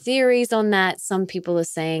different theories on that. Some people are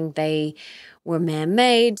saying they were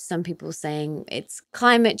man-made. Some people are saying it's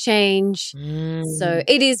climate change. So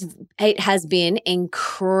it has been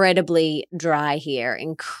incredibly dry here,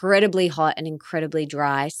 incredibly hot and incredibly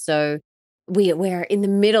dry. So we're in the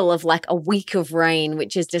middle of like a week of rain,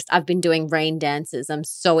 which is just, I've been doing rain dances. I'm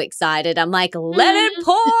so excited. I'm like, let it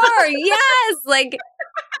pour. Yes. Like,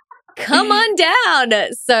 come on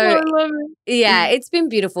down. So I love it. yeah, it's been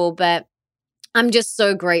beautiful, but I'm just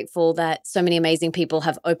so grateful that so many amazing people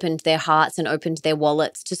have opened their hearts and opened their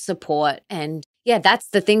wallets to support. And yeah, that's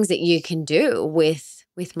the things that you can do with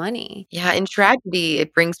money. Yeah, in tragedy,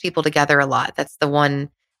 it brings people together a lot. That's the one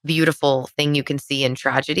beautiful thing you can see in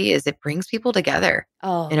tragedy is it brings people together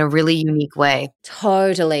in a really unique way.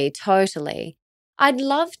 Totally, totally. I'd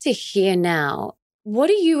love to hear now, what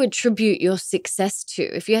do you attribute your success to?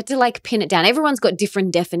 If you had to like pin it down, everyone's got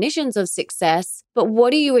different definitions of success, but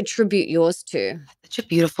what do you attribute yours to? Such a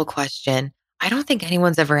beautiful question. I don't think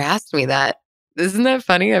anyone's ever asked me that. Isn't that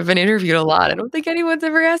funny? I've been interviewed a lot. I don't think anyone's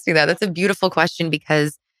ever asked me that. That's a beautiful question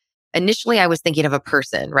because initially I was thinking of a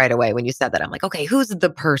person right away when you said that. I'm like, okay, who's the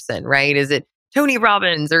person, right? Is it Tony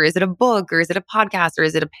Robbins or is it a book or is it a podcast or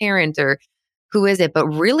is it a parent or who is it? But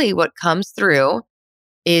really what comes through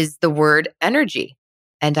is the word energy.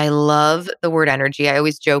 And I love the word energy. I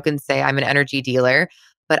always joke and say I'm an energy dealer,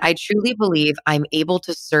 but I truly believe I'm able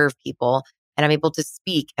to serve people and I'm able to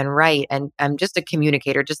speak and write. And I'm just a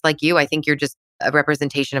communicator, just like you. I think you're just a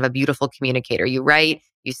representation of a beautiful communicator. You write,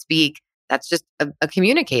 you speak. That's just a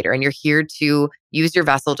communicator. And you're here to use your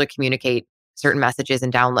vessel to communicate certain messages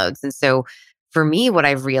and downloads. And so for me, what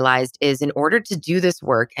I've realized is in order to do this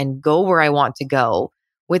work and go where I want to go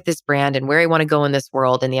with this brand and where I want to go in this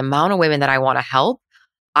world and the amount of women that I want to help,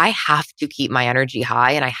 I have to keep my energy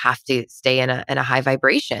high and I have to stay in a high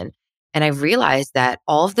vibration. And I've realized that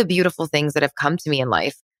all of the beautiful things that have come to me in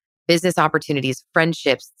life, business opportunities,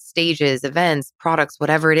 friendships, stages, events, products,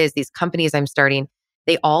 whatever it is, these companies I'm starting,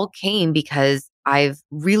 they all came because I've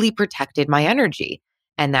really protected my energy.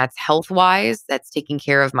 And that's health wise, that's taking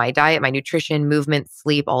care of my diet, my nutrition, movement,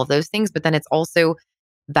 sleep, all of those things. But then it's also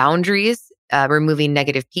boundaries, removing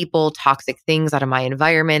negative people, toxic things out of my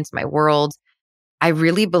environment, my world. I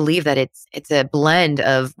really believe that it's a blend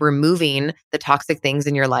of removing the toxic things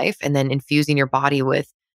in your life and then infusing your body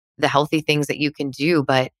with the healthy things that you can do.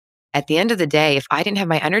 But at the end of the day, if I didn't have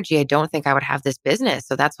my energy, I don't think I would have this business.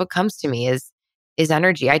 So that's what comes to me is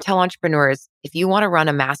energy. I tell entrepreneurs, if you want to run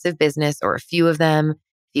a massive business or a few of them,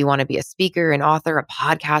 if you want to be a speaker, an author, a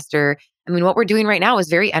podcaster, I mean, what we're doing right now is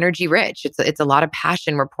very energy rich. It's a lot of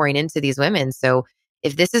passion we're pouring into these women. So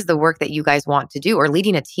if this is the work that you guys want to do or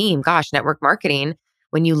leading a team, gosh, network marketing,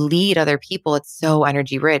 when you lead other people, it's so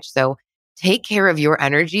energy rich. So take care of your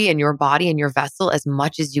energy and your body and your vessel as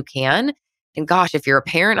much as you can. And gosh, if you're a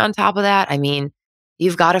parent on top of that, I mean,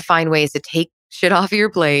 you've got to find ways to take shit off your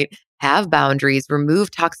plate, have boundaries, remove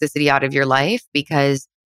toxicity out of your life because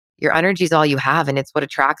your energy is all you have and it's what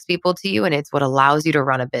attracts people to you and it's what allows you to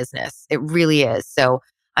run a business. It really is. So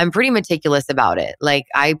I'm pretty meticulous about it. Like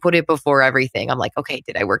I put it before everything. I'm like, okay,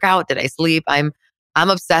 did I work out? Did I sleep? I'm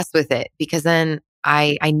obsessed with it because then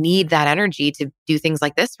I need that energy to do things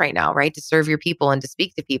like this right now, right? To serve your people and to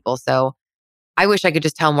speak to people. So I wish I could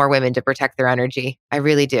just tell more women to protect their energy. I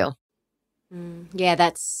really do. Yeah,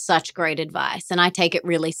 that's such great advice. And I take it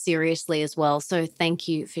really seriously as well. So thank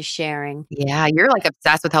you for sharing. Yeah, you're like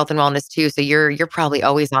obsessed with health and wellness too. So you're probably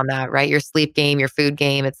always on that, right? Your sleep game, your food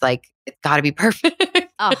game. It's like it's got to be perfect.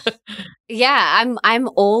 Oh, yeah, I'm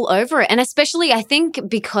all over it. And especially I think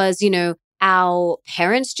because, our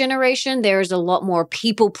parents' generation, there's a lot more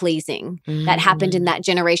people pleasing that happened in that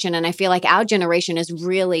generation. And I feel like our generation is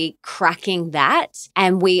really cracking that.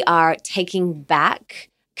 And we are taking back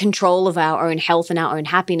control of our own health and our own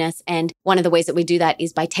happiness. And one of the ways that we do that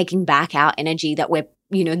is by taking back our energy that we're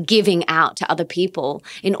giving out to other people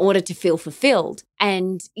in order to feel fulfilled.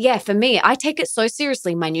 And yeah, for me, I take it so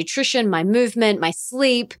seriously. My nutrition, my movement, my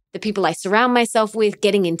sleep, the people I surround myself with,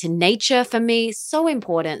 getting into nature for me, so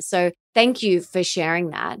important. So thank you for sharing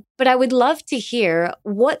that. But I would love to hear,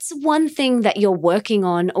 what's one thing that you're working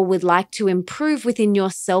on or would like to improve within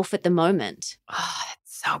yourself at the moment? Oh,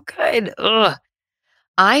 that's so good. Ugh.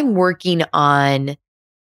 I'm working on,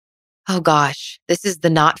 oh gosh, this is the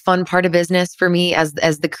not fun part of business for me as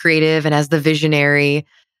the creative and as the visionary.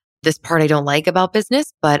 This part I don't like about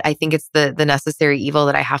business, but I think it's the necessary evil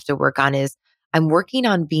that I have to work on. Is I'm working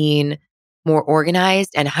on being more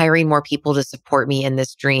organized and hiring more people to support me in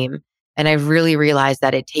this dream. And I've really realized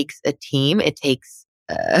that it takes a team, it takes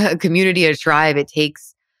a community, a tribe, it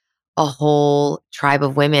takes a whole tribe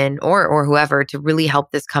of women or whoever to really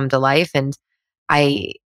help this come to life. And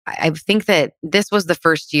I I think that this was the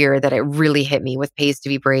first year that it really hit me with Pays to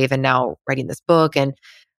Be Brave, and now writing this book and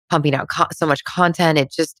pumping out so much content.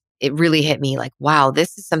 It really hit me like, wow,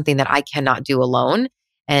 this is something that I cannot do alone.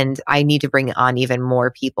 And I need to bring on even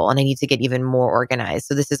more people, and I need to get even more organized.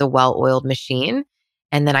 So this is a well-oiled machine.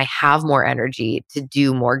 And then I have more energy to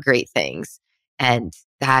do more great things. And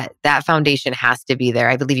that foundation has to be there.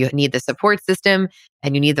 I believe you need the support system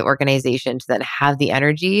and you need the organization to then have the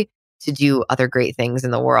energy to do other great things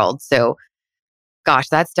in the world. So gosh,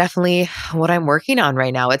 that's definitely what I'm working on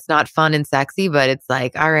right now. It's not fun and sexy, but it's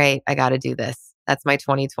like, all right, I got to do this. That's my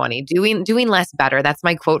 2020. Doing less better. That's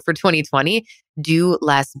my quote for 2020. Do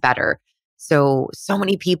less better. So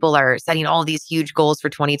many people are setting all these huge goals for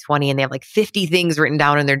 2020 and they have like 50 things written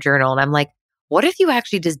down in their journal. And I'm like, what if you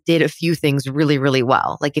actually just did a few things really, really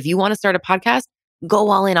well? Like if you want to start a podcast, go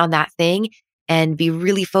all in on that thing and be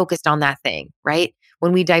really focused on that thing, right?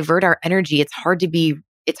 When we divert our energy, it's hard to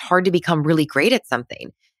become really great at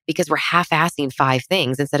something because we're half-assing 5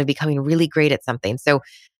 things instead of becoming really great at something. So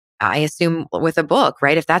I assume with a book,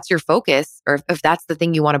 right? If that's your focus or if that's the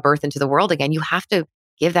thing you want to birth into the world again, you have to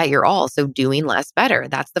give that your all. So doing less better,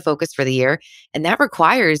 that's the focus for the year. And that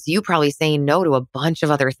requires you probably saying no to a bunch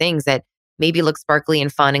of other things that maybe look sparkly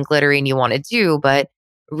and fun and glittery and you want to do, but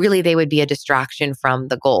really they would be a distraction from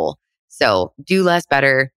the goal. So do less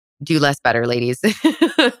better, ladies.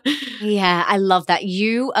 Yeah, I love that.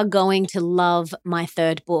 You are going to love my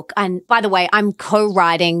third book. And by the way, I'm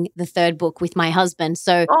co-writing the third book with my husband.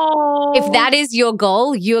 So if that is your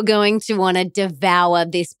goal, you're going to want to devour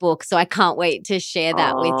this book. So I can't wait to share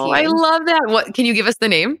that with you. I love that. What can you give us the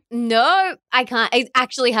name? No, I can't. It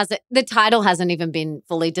actually hasn't. The title hasn't even been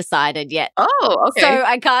fully decided yet. Oh, okay. So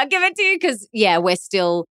I can't give it to you because, yeah, we're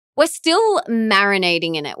still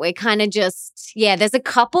marinating in it. We're kind of just, there's a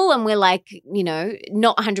couple and we're like,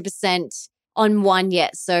 not 100% on one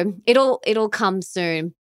yet. So it'll come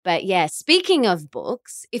soon. But yeah, speaking of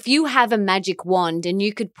books, if you have a magic wand and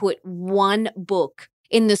you could put one book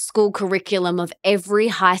in the school curriculum of every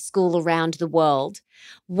high school around the world,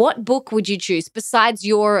 what book would you choose besides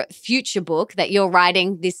your future book that you're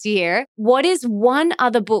writing this year? What is one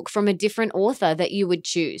other book from a different author that you would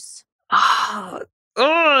choose?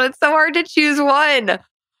 Oh, it's so hard to choose one.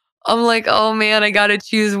 I'm like, oh man, I gotta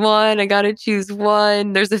choose one.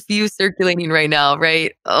 There's a few circulating right now,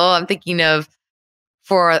 right? Oh, I'm thinking of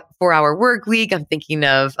 4 Hour Work Week. I'm thinking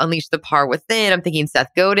of Unleash the Power Within. I'm thinking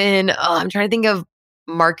Seth Godin. Oh, I'm trying to think of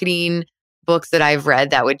marketing books that I've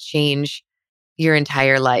read that would change your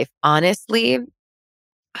entire life. Honestly,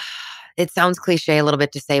 it sounds cliche a little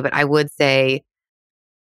bit to say, but I would say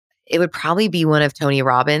it would probably be one of Tony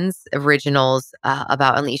Robbins' originals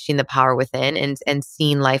about unleashing the power within and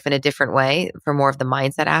seeing life in a different way for more of the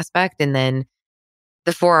mindset aspect. And then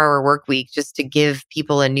the 4 Hour Work Week, just to give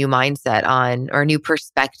people a new mindset on or a new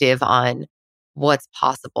perspective on what's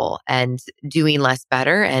possible and doing less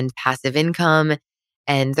better and passive income.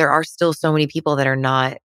 And there are still so many people that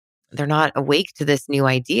they're not awake to this new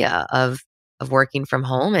idea of working from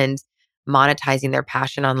home and monetizing their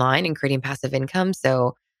passion online and creating passive income.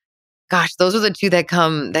 So gosh, those are the two that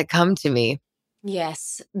come to me.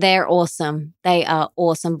 Yes, they're awesome. They are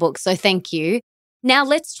awesome books. So thank you. Now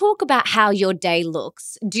let's talk about how your day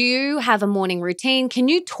looks. Do you have a morning routine? Can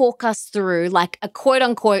you talk us through like a quote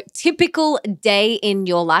unquote typical day in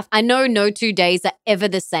your life? I know no 2 days are ever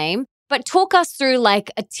the same, but talk us through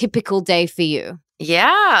like a typical day for you.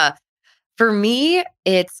 Yeah. For me,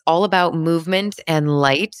 it's all about movement and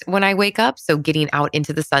light when I wake up. So getting out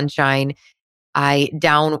into the sunshine, I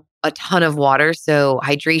down a ton of water. So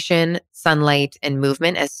hydration, sunlight, and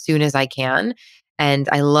movement as soon as I can. And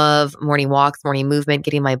I love morning walks, morning movement,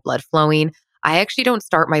 getting my blood flowing. I actually don't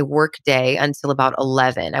start my work day until about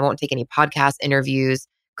 11. I won't take any podcast interviews,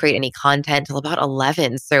 create any content till about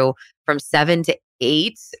 11. So from 7 to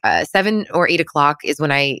 7 or 8 o'clock is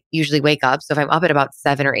when I usually wake up. So if I'm up at about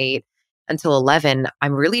 7 or 8 until 11,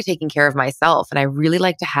 I'm really taking care of myself. And I really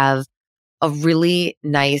like to have a really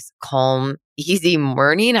nice, calm, easy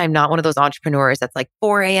morning. I'm not one of those entrepreneurs that's like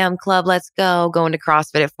 4 a.m. club, let's go, going to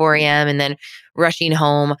CrossFit at 4 a.m. and then rushing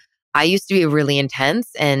home. I used to be really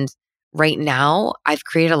intense. And right now I've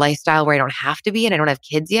created a lifestyle where I don't have to be and I don't have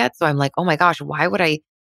kids yet. So I'm like, oh my gosh, why would I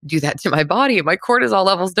do that to my body? My cortisol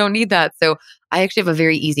levels don't need that. So I actually have a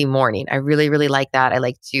very easy morning. I really, really like that. I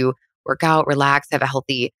like to work out, relax, have a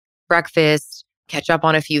healthy breakfast, catch up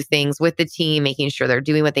on a few things with the team, making sure they're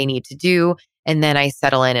doing what they need to do. And then I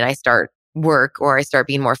settle in and I start work or I start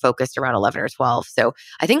being more focused around 11 or 12. So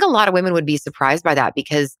I think a lot of women would be surprised by that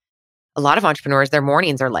because a lot of entrepreneurs, their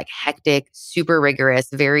mornings are like hectic, super rigorous,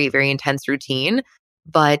 very, very intense routine.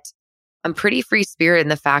 But I'm pretty free spirit in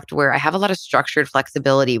the fact where I have a lot of structured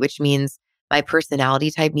flexibility, which means my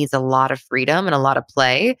personality type needs a lot of freedom and a lot of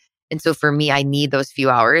play. And so for me, I need those few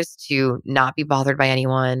hours to not be bothered by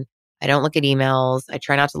anyone. I don't look at emails. I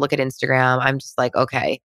try not to look at Instagram. I'm just like,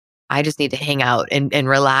 okay, I just need to hang out and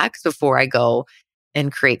relax before I go and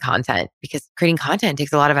create content because creating content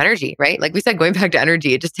takes a lot of energy, right? Like we said, going back to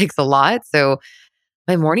energy, it just takes a lot. So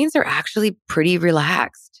my mornings are actually pretty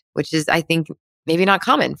relaxed, which is, I think, maybe not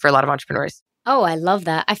common for a lot of entrepreneurs. Oh, I love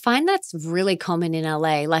that. I find that's really common in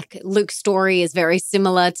LA. Like Luke's story is very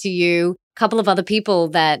similar to you. A couple of other people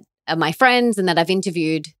that are my friends and that I've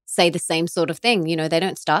interviewed say the same sort of thing. You know, they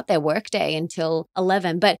don't start their workday until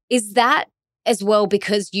 11. But is that as well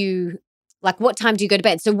because you, like, what time do you go to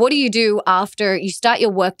bed? So what do you do after you start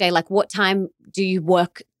your workday? Like, what time do you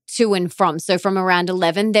work to and from? So from around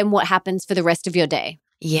 11, then what happens for the rest of your day?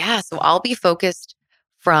 Yeah. So I'll be focused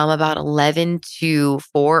from about 11 to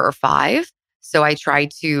 4 or 5. So I try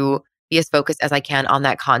to be as focused as I can on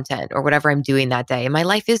that content or whatever I'm doing that day. And my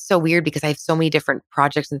life is so weird because I have so many different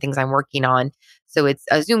projects and things I'm working on. So it's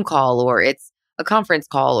a Zoom call or it's a conference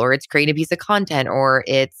call or it's creating a piece of content or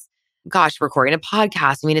it's, gosh, recording a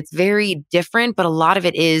podcast. I mean, it's very different, but a lot of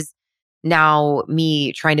it is now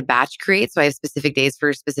me trying to batch create. So I have specific days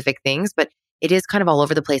for specific things, but it is kind of all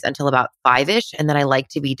over the place until about 5-ish. And then I like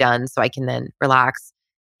to be done so I can then relax,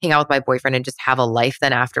 hang out with my boyfriend and just have a life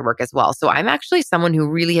then after work as well. So I'm actually someone who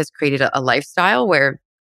really has created a lifestyle where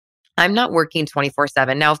I'm not working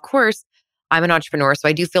 24/7. Now, of course, I'm an entrepreneur, so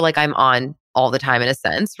I do feel like I'm on all the time in a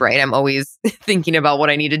sense, right? I'm always thinking about what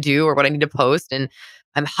I need to do or what I need to post. And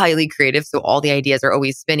I'm highly creative. So all the ideas are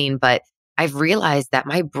always spinning. But I've realized that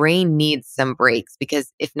my brain needs some breaks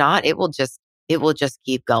because if not, it will just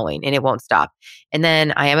keep going and it won't stop. And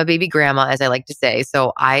then I am a baby grandma, as I like to say.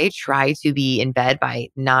 So I try to be in bed by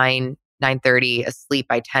 9:30, asleep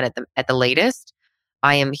by 10 at the latest.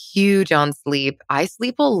 I am huge on sleep. I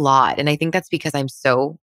sleep a lot. And I think that's because I am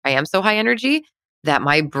so high energy that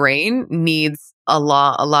my brain needs a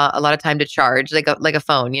lot of time to charge, like a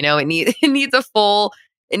phone, it needs, it needs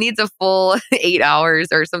a full 8 hours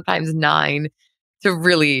or sometimes 9 to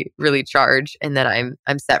really, really charge. And then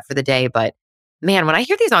I'm set for the day. But man, when I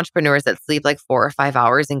hear these entrepreneurs that sleep like 4 or 5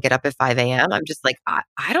 hours and get up at 5 a.m., I'm just like,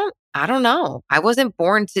 I don't know. I wasn't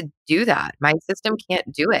born to do that. My system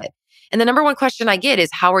can't do it. And the number one question I get is,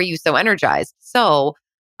 how are you so energized? So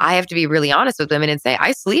I have to be really honest with women and say,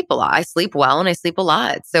 I sleep a lot. I sleep well and I sleep a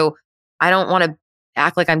lot. So I don't want to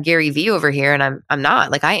act like I'm Gary Vee over here and I'm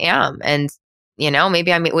not. Like I am. And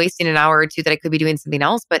maybe I'm wasting an hour or two that I could be doing something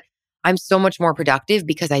else, but I'm so much more productive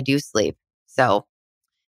because I do sleep. So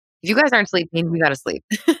if you guys aren't sleeping, we got to sleep.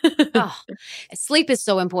 Oh, sleep is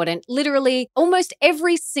so important. Literally, almost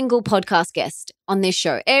every single podcast guest on this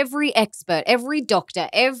show, every expert, every doctor,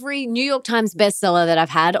 every New York Times bestseller that I've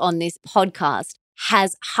had on this podcast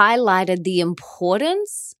has highlighted the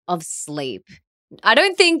importance of sleep. I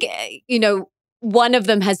don't think, one of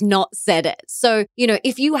them has not said it. So,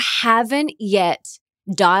 if you haven't yet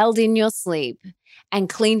dialed in your sleep and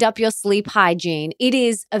cleaned up your sleep hygiene, it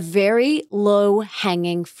is a very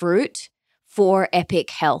low-hanging fruit for epic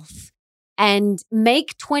health. And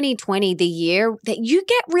make 2020 the year that you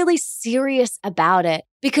get really serious about it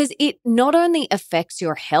because it not only affects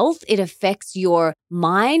your health, it affects your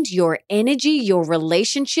mind, your energy, your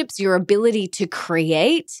relationships, your ability to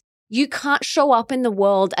create. You can't show up in the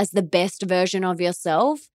world as the best version of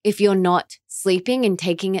yourself if you're not sleeping and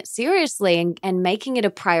taking it seriously and making it a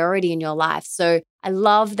priority in your life. So I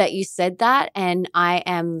love that you said that. And I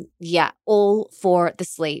am, all for the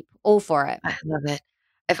sleep, all for it. I love it.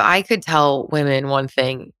 If I could tell women one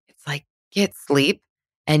thing, it's like, get sleep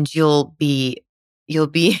and you'll be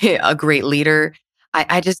a great leader.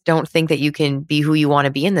 I just don't think that you can be who you want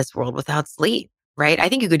to be in this world without sleep, right? I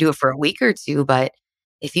think you could do it for a week or two, but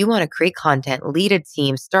if you want to create content, lead a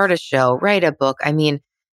team, start a show, write a book, I mean,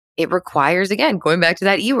 it requires, again, going back to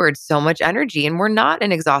that E word, so much energy. And we're not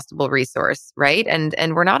an exhaustible resource, right? And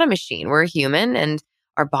we're not a machine. We're a human, and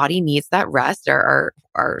our body needs that rest. Our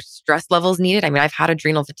stress levels need it. I mean, I've had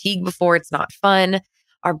adrenal fatigue before. It's not fun.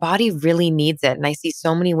 Our body really needs it. And I see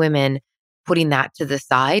so many women putting that to the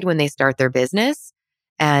side when they start their business.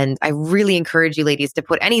 And I really encourage you ladies to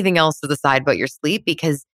put anything else to the side but your sleep,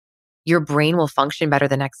 because your brain will function better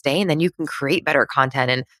the next day, and then you can create better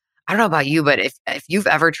content. And I don't know about you, but if you've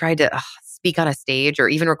ever tried to speak on a stage or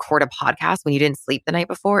even record a podcast when you didn't sleep the night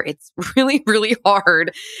before, it's really, really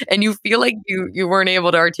hard. And you feel like you weren't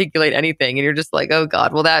able to articulate anything. And you're just like, oh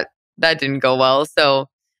God, well that didn't go well. So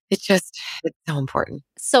it's so important.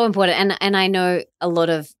 So important. And I know a lot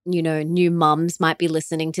of, new mums might be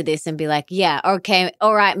listening to this and be like, yeah, okay,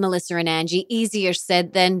 all right, Melissa and Angie, easier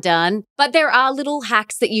said than done. But there are little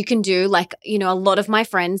hacks that you can do. Like, a lot of my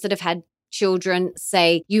friends that have had children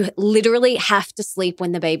say you literally have to sleep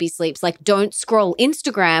when the baby sleeps. Like, don't scroll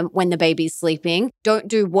Instagram when the baby's sleeping. Don't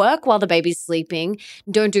do work while the baby's sleeping.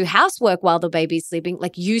 Don't do housework while the baby's sleeping.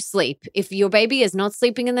 Like, you sleep. If your baby is not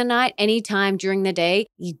sleeping in the night, anytime during the day,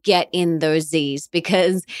 you get in those Z's,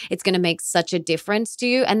 because it's going to make such a difference to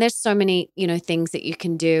you. And there's so many, things that you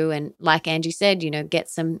can do. And like Angie said, get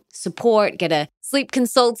some support, get a sleep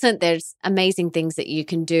consultant. There's amazing things that you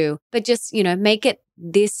can do. But just, make it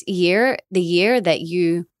this year, the year that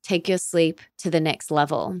you take your sleep to the next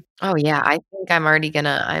level. Oh yeah. I think I'm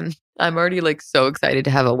already like so excited to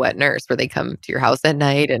have a wet nurse where they come to your house at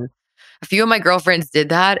night. And a few of my girlfriends did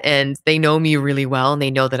that, and they know me really well, and they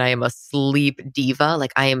know that I am a sleep diva.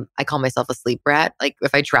 Like I call myself a sleep rat. Like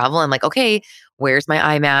if I travel, I'm like, okay, where's my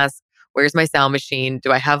eye mask? Where's my sound machine?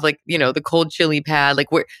 Do I have like, the cold chili pad?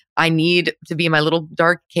 Like where I need to be in my little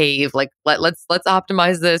dark cave. Like let's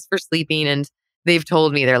optimize this for sleeping. And they've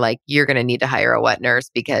told me, they're like, you're going to need to hire a wet nurse,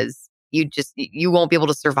 because you won't be able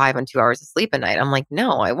to survive on 2 hours of sleep a night. I'm like,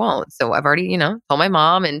 no, I won't. So I've already, told my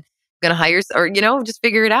mom, and going to hire, or, just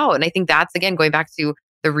figure it out. And I think that's, again, going back to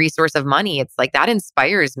the resource of money. It's like that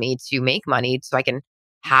inspires me to make money so I can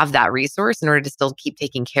have that resource in order to still keep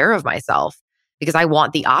taking care of myself, because I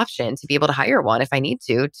want the option to be able to hire one if I need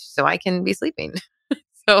to, so I can be sleeping.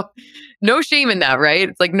 So no shame in that, right?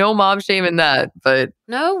 It's like no mom shame in that, but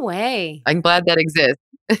no way. I'm glad that exists.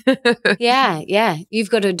 Yeah.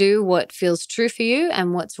 You've got to do what feels true for you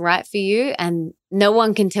and what's right for you, and no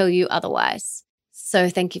one can tell you otherwise. So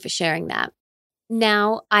thank you for sharing that.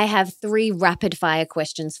 Now I have 3 rapid fire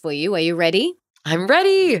questions for you. Are you ready? I'm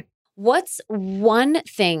ready. What's one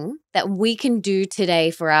thing that we can do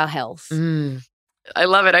today for our health? I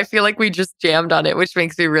love it. I feel like we just jammed on it, which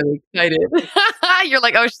makes me really excited. You're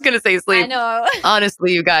like, I was just going to say sleep. I know.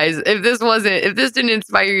 Honestly, you guys, if this didn't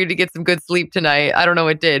inspire you to get some good sleep tonight, I don't know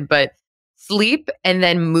what did, but sleep and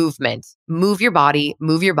then movement. Move your body,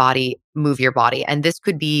 move your body, move your body. And this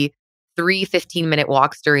could be 3 15-minute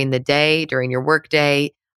walks during the day, during your work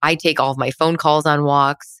day. I take all of my phone calls on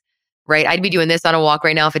walks, right? I'd be doing this on a walk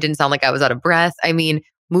right now if it didn't sound like I was out of breath. I mean,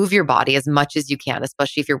 move your body as much as you can,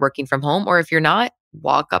 especially if you're working from home, or if you're not,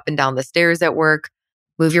 walk up and down the stairs at work,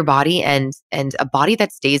 move your body, and a body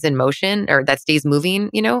that stays in motion, or that stays moving,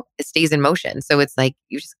 it stays in motion. So it's like,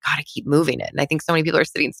 you just got to keep moving it. And I think so many people are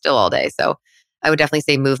sitting still all day. So I would definitely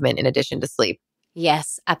say movement in addition to sleep.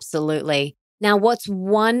 Yes, absolutely. Now, what's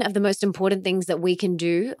one of the most important things that we can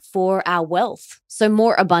do for our wealth? So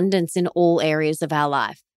more abundance in all areas of our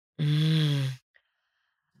life.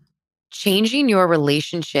 Changing your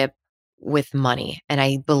relationship with money. And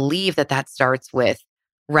I believe that starts with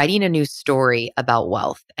writing a new story about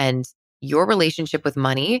wealth. And your relationship with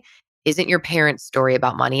money isn't your parents' story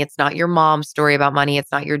about money. It's not your mom's story about money.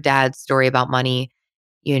 It's not your dad's story about money.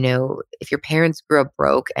 If your parents grew up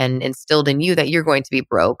broke and instilled in you that you're going to be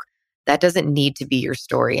broke, that doesn't need to be your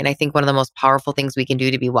story. And I think one of the most powerful things we can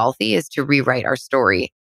do to be wealthy is to rewrite our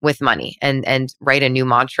story with money, and write a new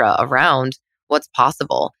mantra around what's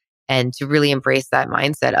possible, and to really embrace that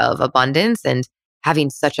mindset of abundance and having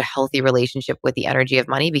such a healthy relationship with the energy of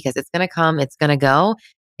money, because it's going to come, it's going to go.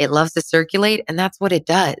 It loves to circulate, and that's what it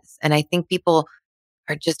does. And I think people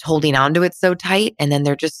are just holding on to it so tight, and then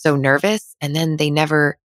they're just so nervous, and then they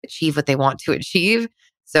never achieve what they want to achieve.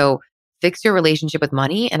 So fix your relationship with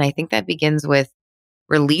money. And I think that begins with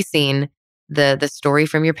releasing the story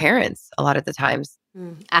from your parents a lot of the times.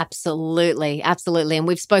 Absolutely. Absolutely. And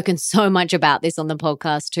we've spoken so much about this on the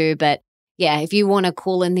podcast too. But yeah, if you want to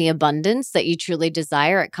call in the abundance that you truly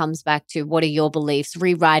desire, it comes back to what are your beliefs,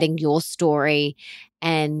 rewriting your story.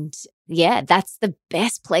 And yeah, that's the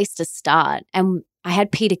best place to start. And I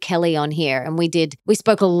had Peter Kelly on here, and we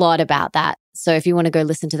spoke a lot about that. So if you want to go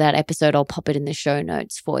listen to that episode, I'll pop it in the show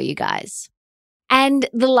notes for you guys. And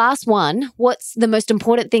the last one, what's the most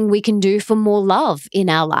important thing we can do for more love in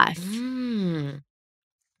our life?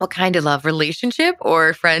 What kind of love? Relationship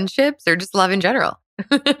or friendships or just love in general?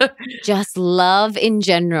 Just love in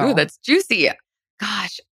general. Ooh, that's juicy.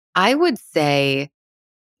 Gosh, I would say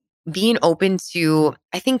being open to,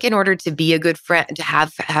 I think in order to be a good friend, to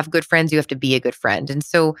have good friends, you have to be a good friend. And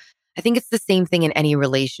so I think it's the same thing in any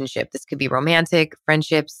relationship. This could be romantic,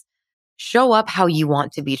 friendships. Show up how you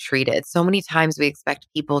want to be treated. So many times we expect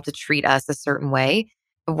people to treat us a certain way,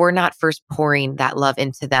 but we're not first pouring that love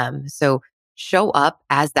into them. So show up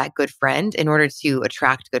as that good friend in order to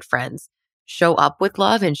attract good friends. Show up with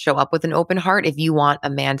love and show up with an open heart if you want a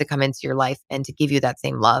man to come into your life and to give you that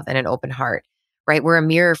same love and an open heart, right? We're a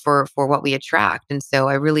mirror for what we attract. And so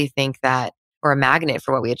I really think that, or a magnet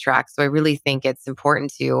for what we attract. So I really think it's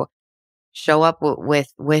important to show up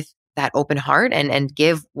with that open heart and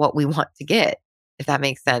give what we want to get, if that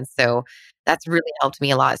makes sense. So that's really helped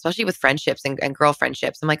me a lot, especially with friendships and girl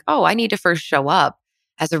friendships. I'm like, oh, I need to first show up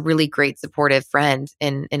as a really great supportive friend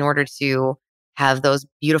in order to have those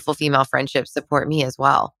beautiful female friendships support me as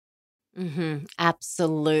well.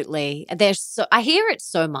 Absolutely. I hear it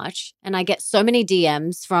so much, and I get so many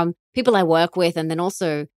DMs from people I work with, and then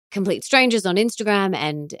also complete strangers on Instagram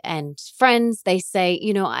and friends. They say,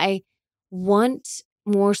 I want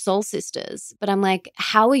more soul sisters, but I'm like,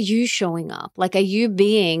 how are you showing up? Like, are you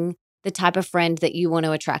being the type of friend that you want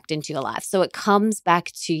to attract into your life? So it comes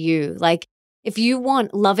back to you. Like, if you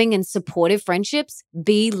want loving and supportive friendships,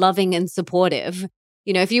 be loving and supportive.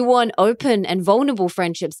 If you want open and vulnerable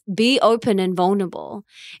friendships, be open and vulnerable.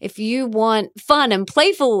 If you want fun and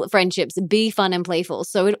playful friendships, be fun and playful.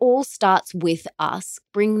 So it all starts with us.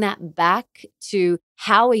 Bring that back to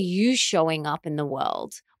how are you showing up in the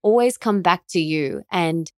world? Always come back to you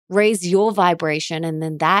and raise your vibration. And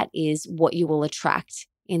then that is what you will attract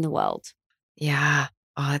in the world. Yeah.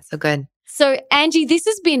 Oh, that's so good. So, Angie, this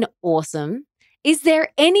has been awesome. Is there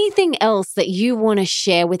anything else that you want to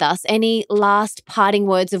share with us? Any last parting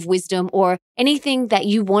words of wisdom or anything that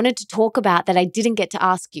you wanted to talk about that I didn't get to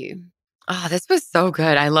ask you? Oh, this was so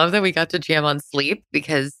good. I love that we got to jam on sleep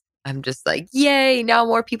because I'm just like, yay, now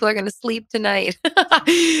more people are going to sleep tonight.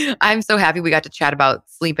 I'm so happy we got to chat about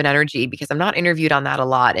sleep and energy because I'm not interviewed on that a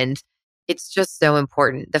lot. And it's just so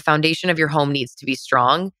important. The foundation of your home needs to be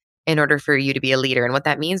strong in order for you to be a leader. And what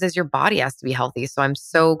that means is your body has to be healthy. So I'm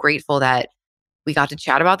so grateful that we got to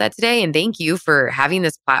chat about that today. And thank you for having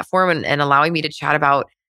this platform and allowing me to chat about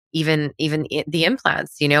even the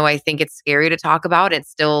implants. I think it's scary to talk about. It's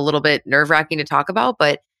still a little bit nerve-wracking to talk about,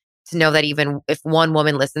 but to know that even if one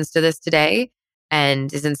woman listens to this today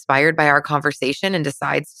and is inspired by our conversation and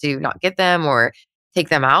decides to not get them or take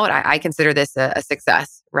them out, I consider this a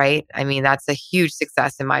success, right? I mean, that's a huge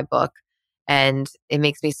success in my book. And it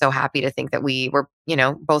makes me so happy to think that we were,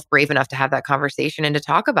 both brave enough to have that conversation and to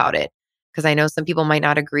talk about it. Because I know some people might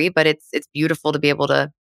not agree, but it's beautiful to be able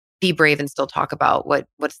to be brave and still talk about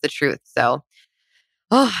what's the truth. So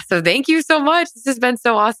thank you so much. This has been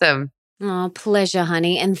so awesome. Oh, pleasure,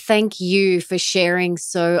 honey. And thank you for sharing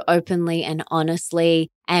so openly and honestly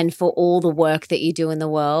and for all the work that you do in the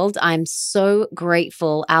world. I'm so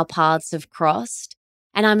grateful our paths have crossed.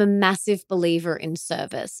 And I'm a massive believer in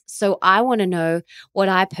service. So I want to know what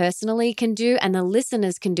I personally can do and the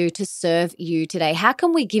listeners can do to serve you today. How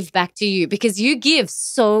can we give back to you? Because you give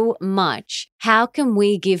so much. How can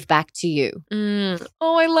we give back to you?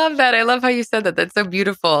 Oh, I love that. I love how you said that. That's so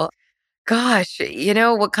beautiful. Gosh,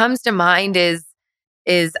 what comes to mind is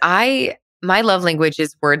my love language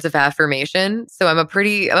is words of affirmation. So I'm a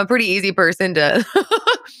pretty easy person to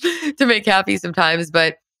to make happy sometimes,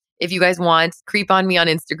 but if you guys want, creep on me on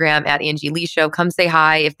Instagram at Angie Lee Show. Come say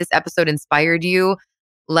hi. If this episode inspired you,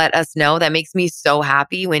 let us know. That makes me so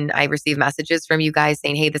happy when I receive messages from you guys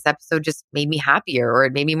saying, hey, this episode just made me happier, or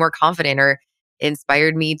it made me more confident, or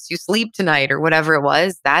inspired me to sleep tonight, or whatever it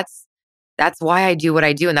was. That's why I do what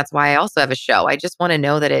I do. And that's why I also have a show. I just want to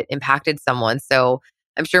know that it impacted someone. So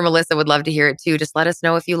I'm sure Melissa would love to hear it too. Just let us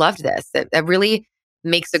know if you loved this. That really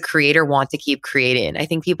makes a creator want to keep creating. I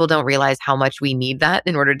think people don't realize how much we need that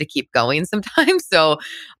in order to keep going sometimes. So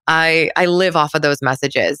I live off of those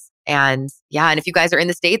messages. And yeah, and if you guys are in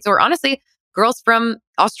the States, or honestly, girls from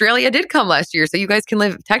Australia did come last year. So you guys can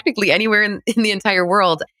live technically anywhere in the entire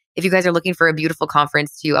world. If you guys are looking for a beautiful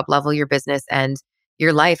conference to up-level your business and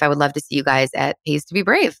your life, I would love to see you guys at Pays to Be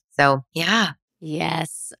Brave. So yeah.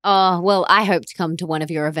 Yes. Oh, well, I hope to come to one of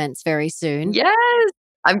your events very soon. Yes.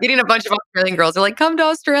 I'm getting a bunch of Australian girls. They're like, come to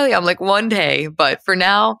Australia. I'm like, one day. But for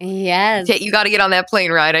now, yes, you got to get on that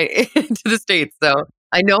plane ride to the States. So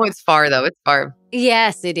I know it's far though. It's far.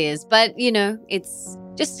 Yes, it is. But, you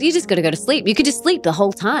just got to go to sleep. You could just sleep the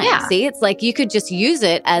whole time. Yeah. See, it's like you could just use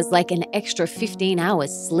it as like an extra 15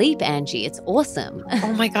 hours sleep, Angie. It's awesome.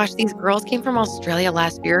 Oh my gosh, these girls came from Australia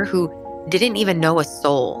last year who didn't even know a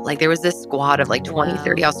soul. Like there was this squad of like 20,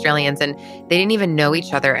 30 Australians and they didn't even know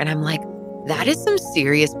each other. And I'm like, that is some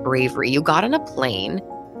serious bravery. You got on a plane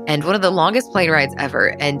and one of the longest plane rides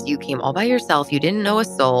ever, and you came all by yourself. You didn't know a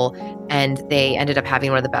soul, and they ended up having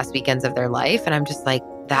one of the best weekends of their life. And I'm just like,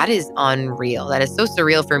 that is unreal. That is so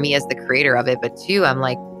surreal for me as the creator of it. But two, I'm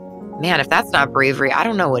like, man, if that's not bravery, I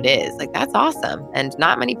don't know what is. Like, that's awesome. And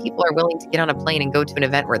not many people are willing to get on a plane and go to an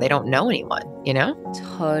event where they don't know anyone, you know?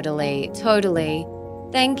 Totally, totally.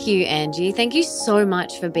 Thank you, Angie. Thank you so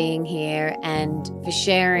much for being here and for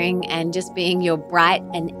sharing and just being your bright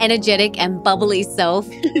and energetic and bubbly self.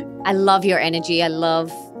 I love your energy. I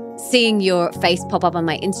love seeing your face pop up on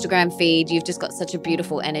my Instagram feed. You've just got such a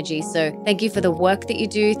beautiful energy. So thank you for the work that you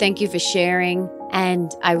do. Thank you for sharing.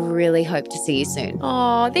 And I really hope to see you soon.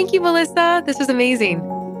 Oh, thank you, Melissa. This was amazing.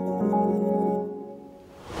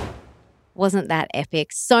 Wasn't that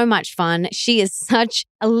epic? So much fun. She is such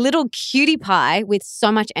a little cutie pie with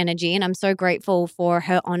so much energy, and I'm so grateful for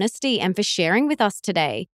her honesty and for sharing with us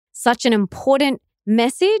today. Such an important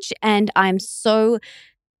message, and I'm so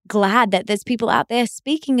glad that there's people out there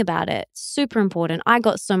speaking about it. Super important. I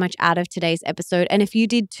got so much out of today's episode, and if you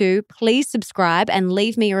did too, please subscribe and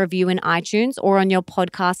leave me a review in iTunes or on your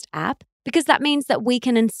podcast app, because that means that we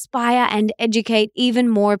can inspire and educate even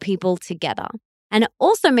more people together. And it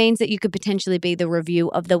also means that you could potentially be the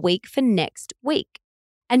review of the week for next week.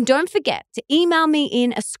 And don't forget to email me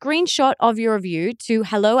in a screenshot of your review to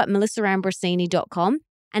hello@melissaambrosini.com.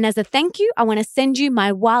 And as a thank you, I want to send you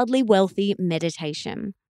my Wildly Wealthy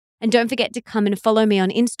meditation. And don't forget to come and follow me on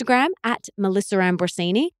Instagram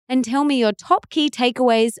 @melissaambrosini and tell me your top key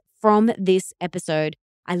takeaways from this episode.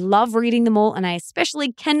 I love reading them all, and I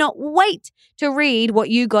especially cannot wait to read what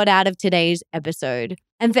you got out of today's episode.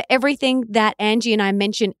 And for everything that Angie and I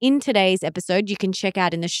mentioned in today's episode, you can check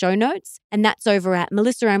out in the show notes. And that's over at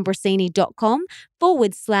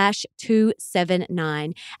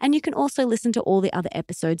melissaambrosini.com/279. And you can also listen to all the other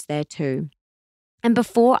episodes there too. And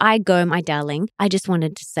before I go, my darling, I just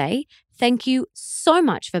wanted to say thank you so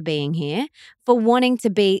much for being here, for wanting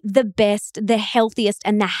to be the best, the healthiest,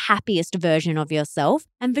 and the happiest version of yourself,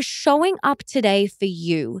 and for showing up today for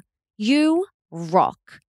you. You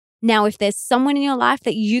rock. Now, if there's someone in your life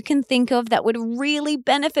that you can think of that would really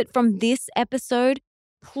benefit from this episode,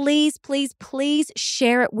 please, please, please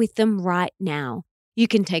share it with them right now. You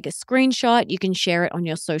can take a screenshot, you can share it on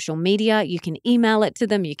your social media, you can email it to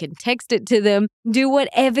them, you can text it to them. Do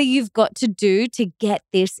whatever you've got to do to get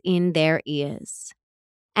this in their ears.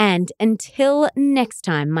 And until next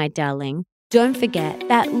time, my darling, don't forget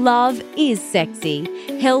that love is sexy,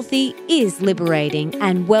 healthy is liberating,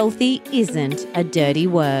 and wealthy isn't a dirty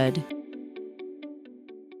word.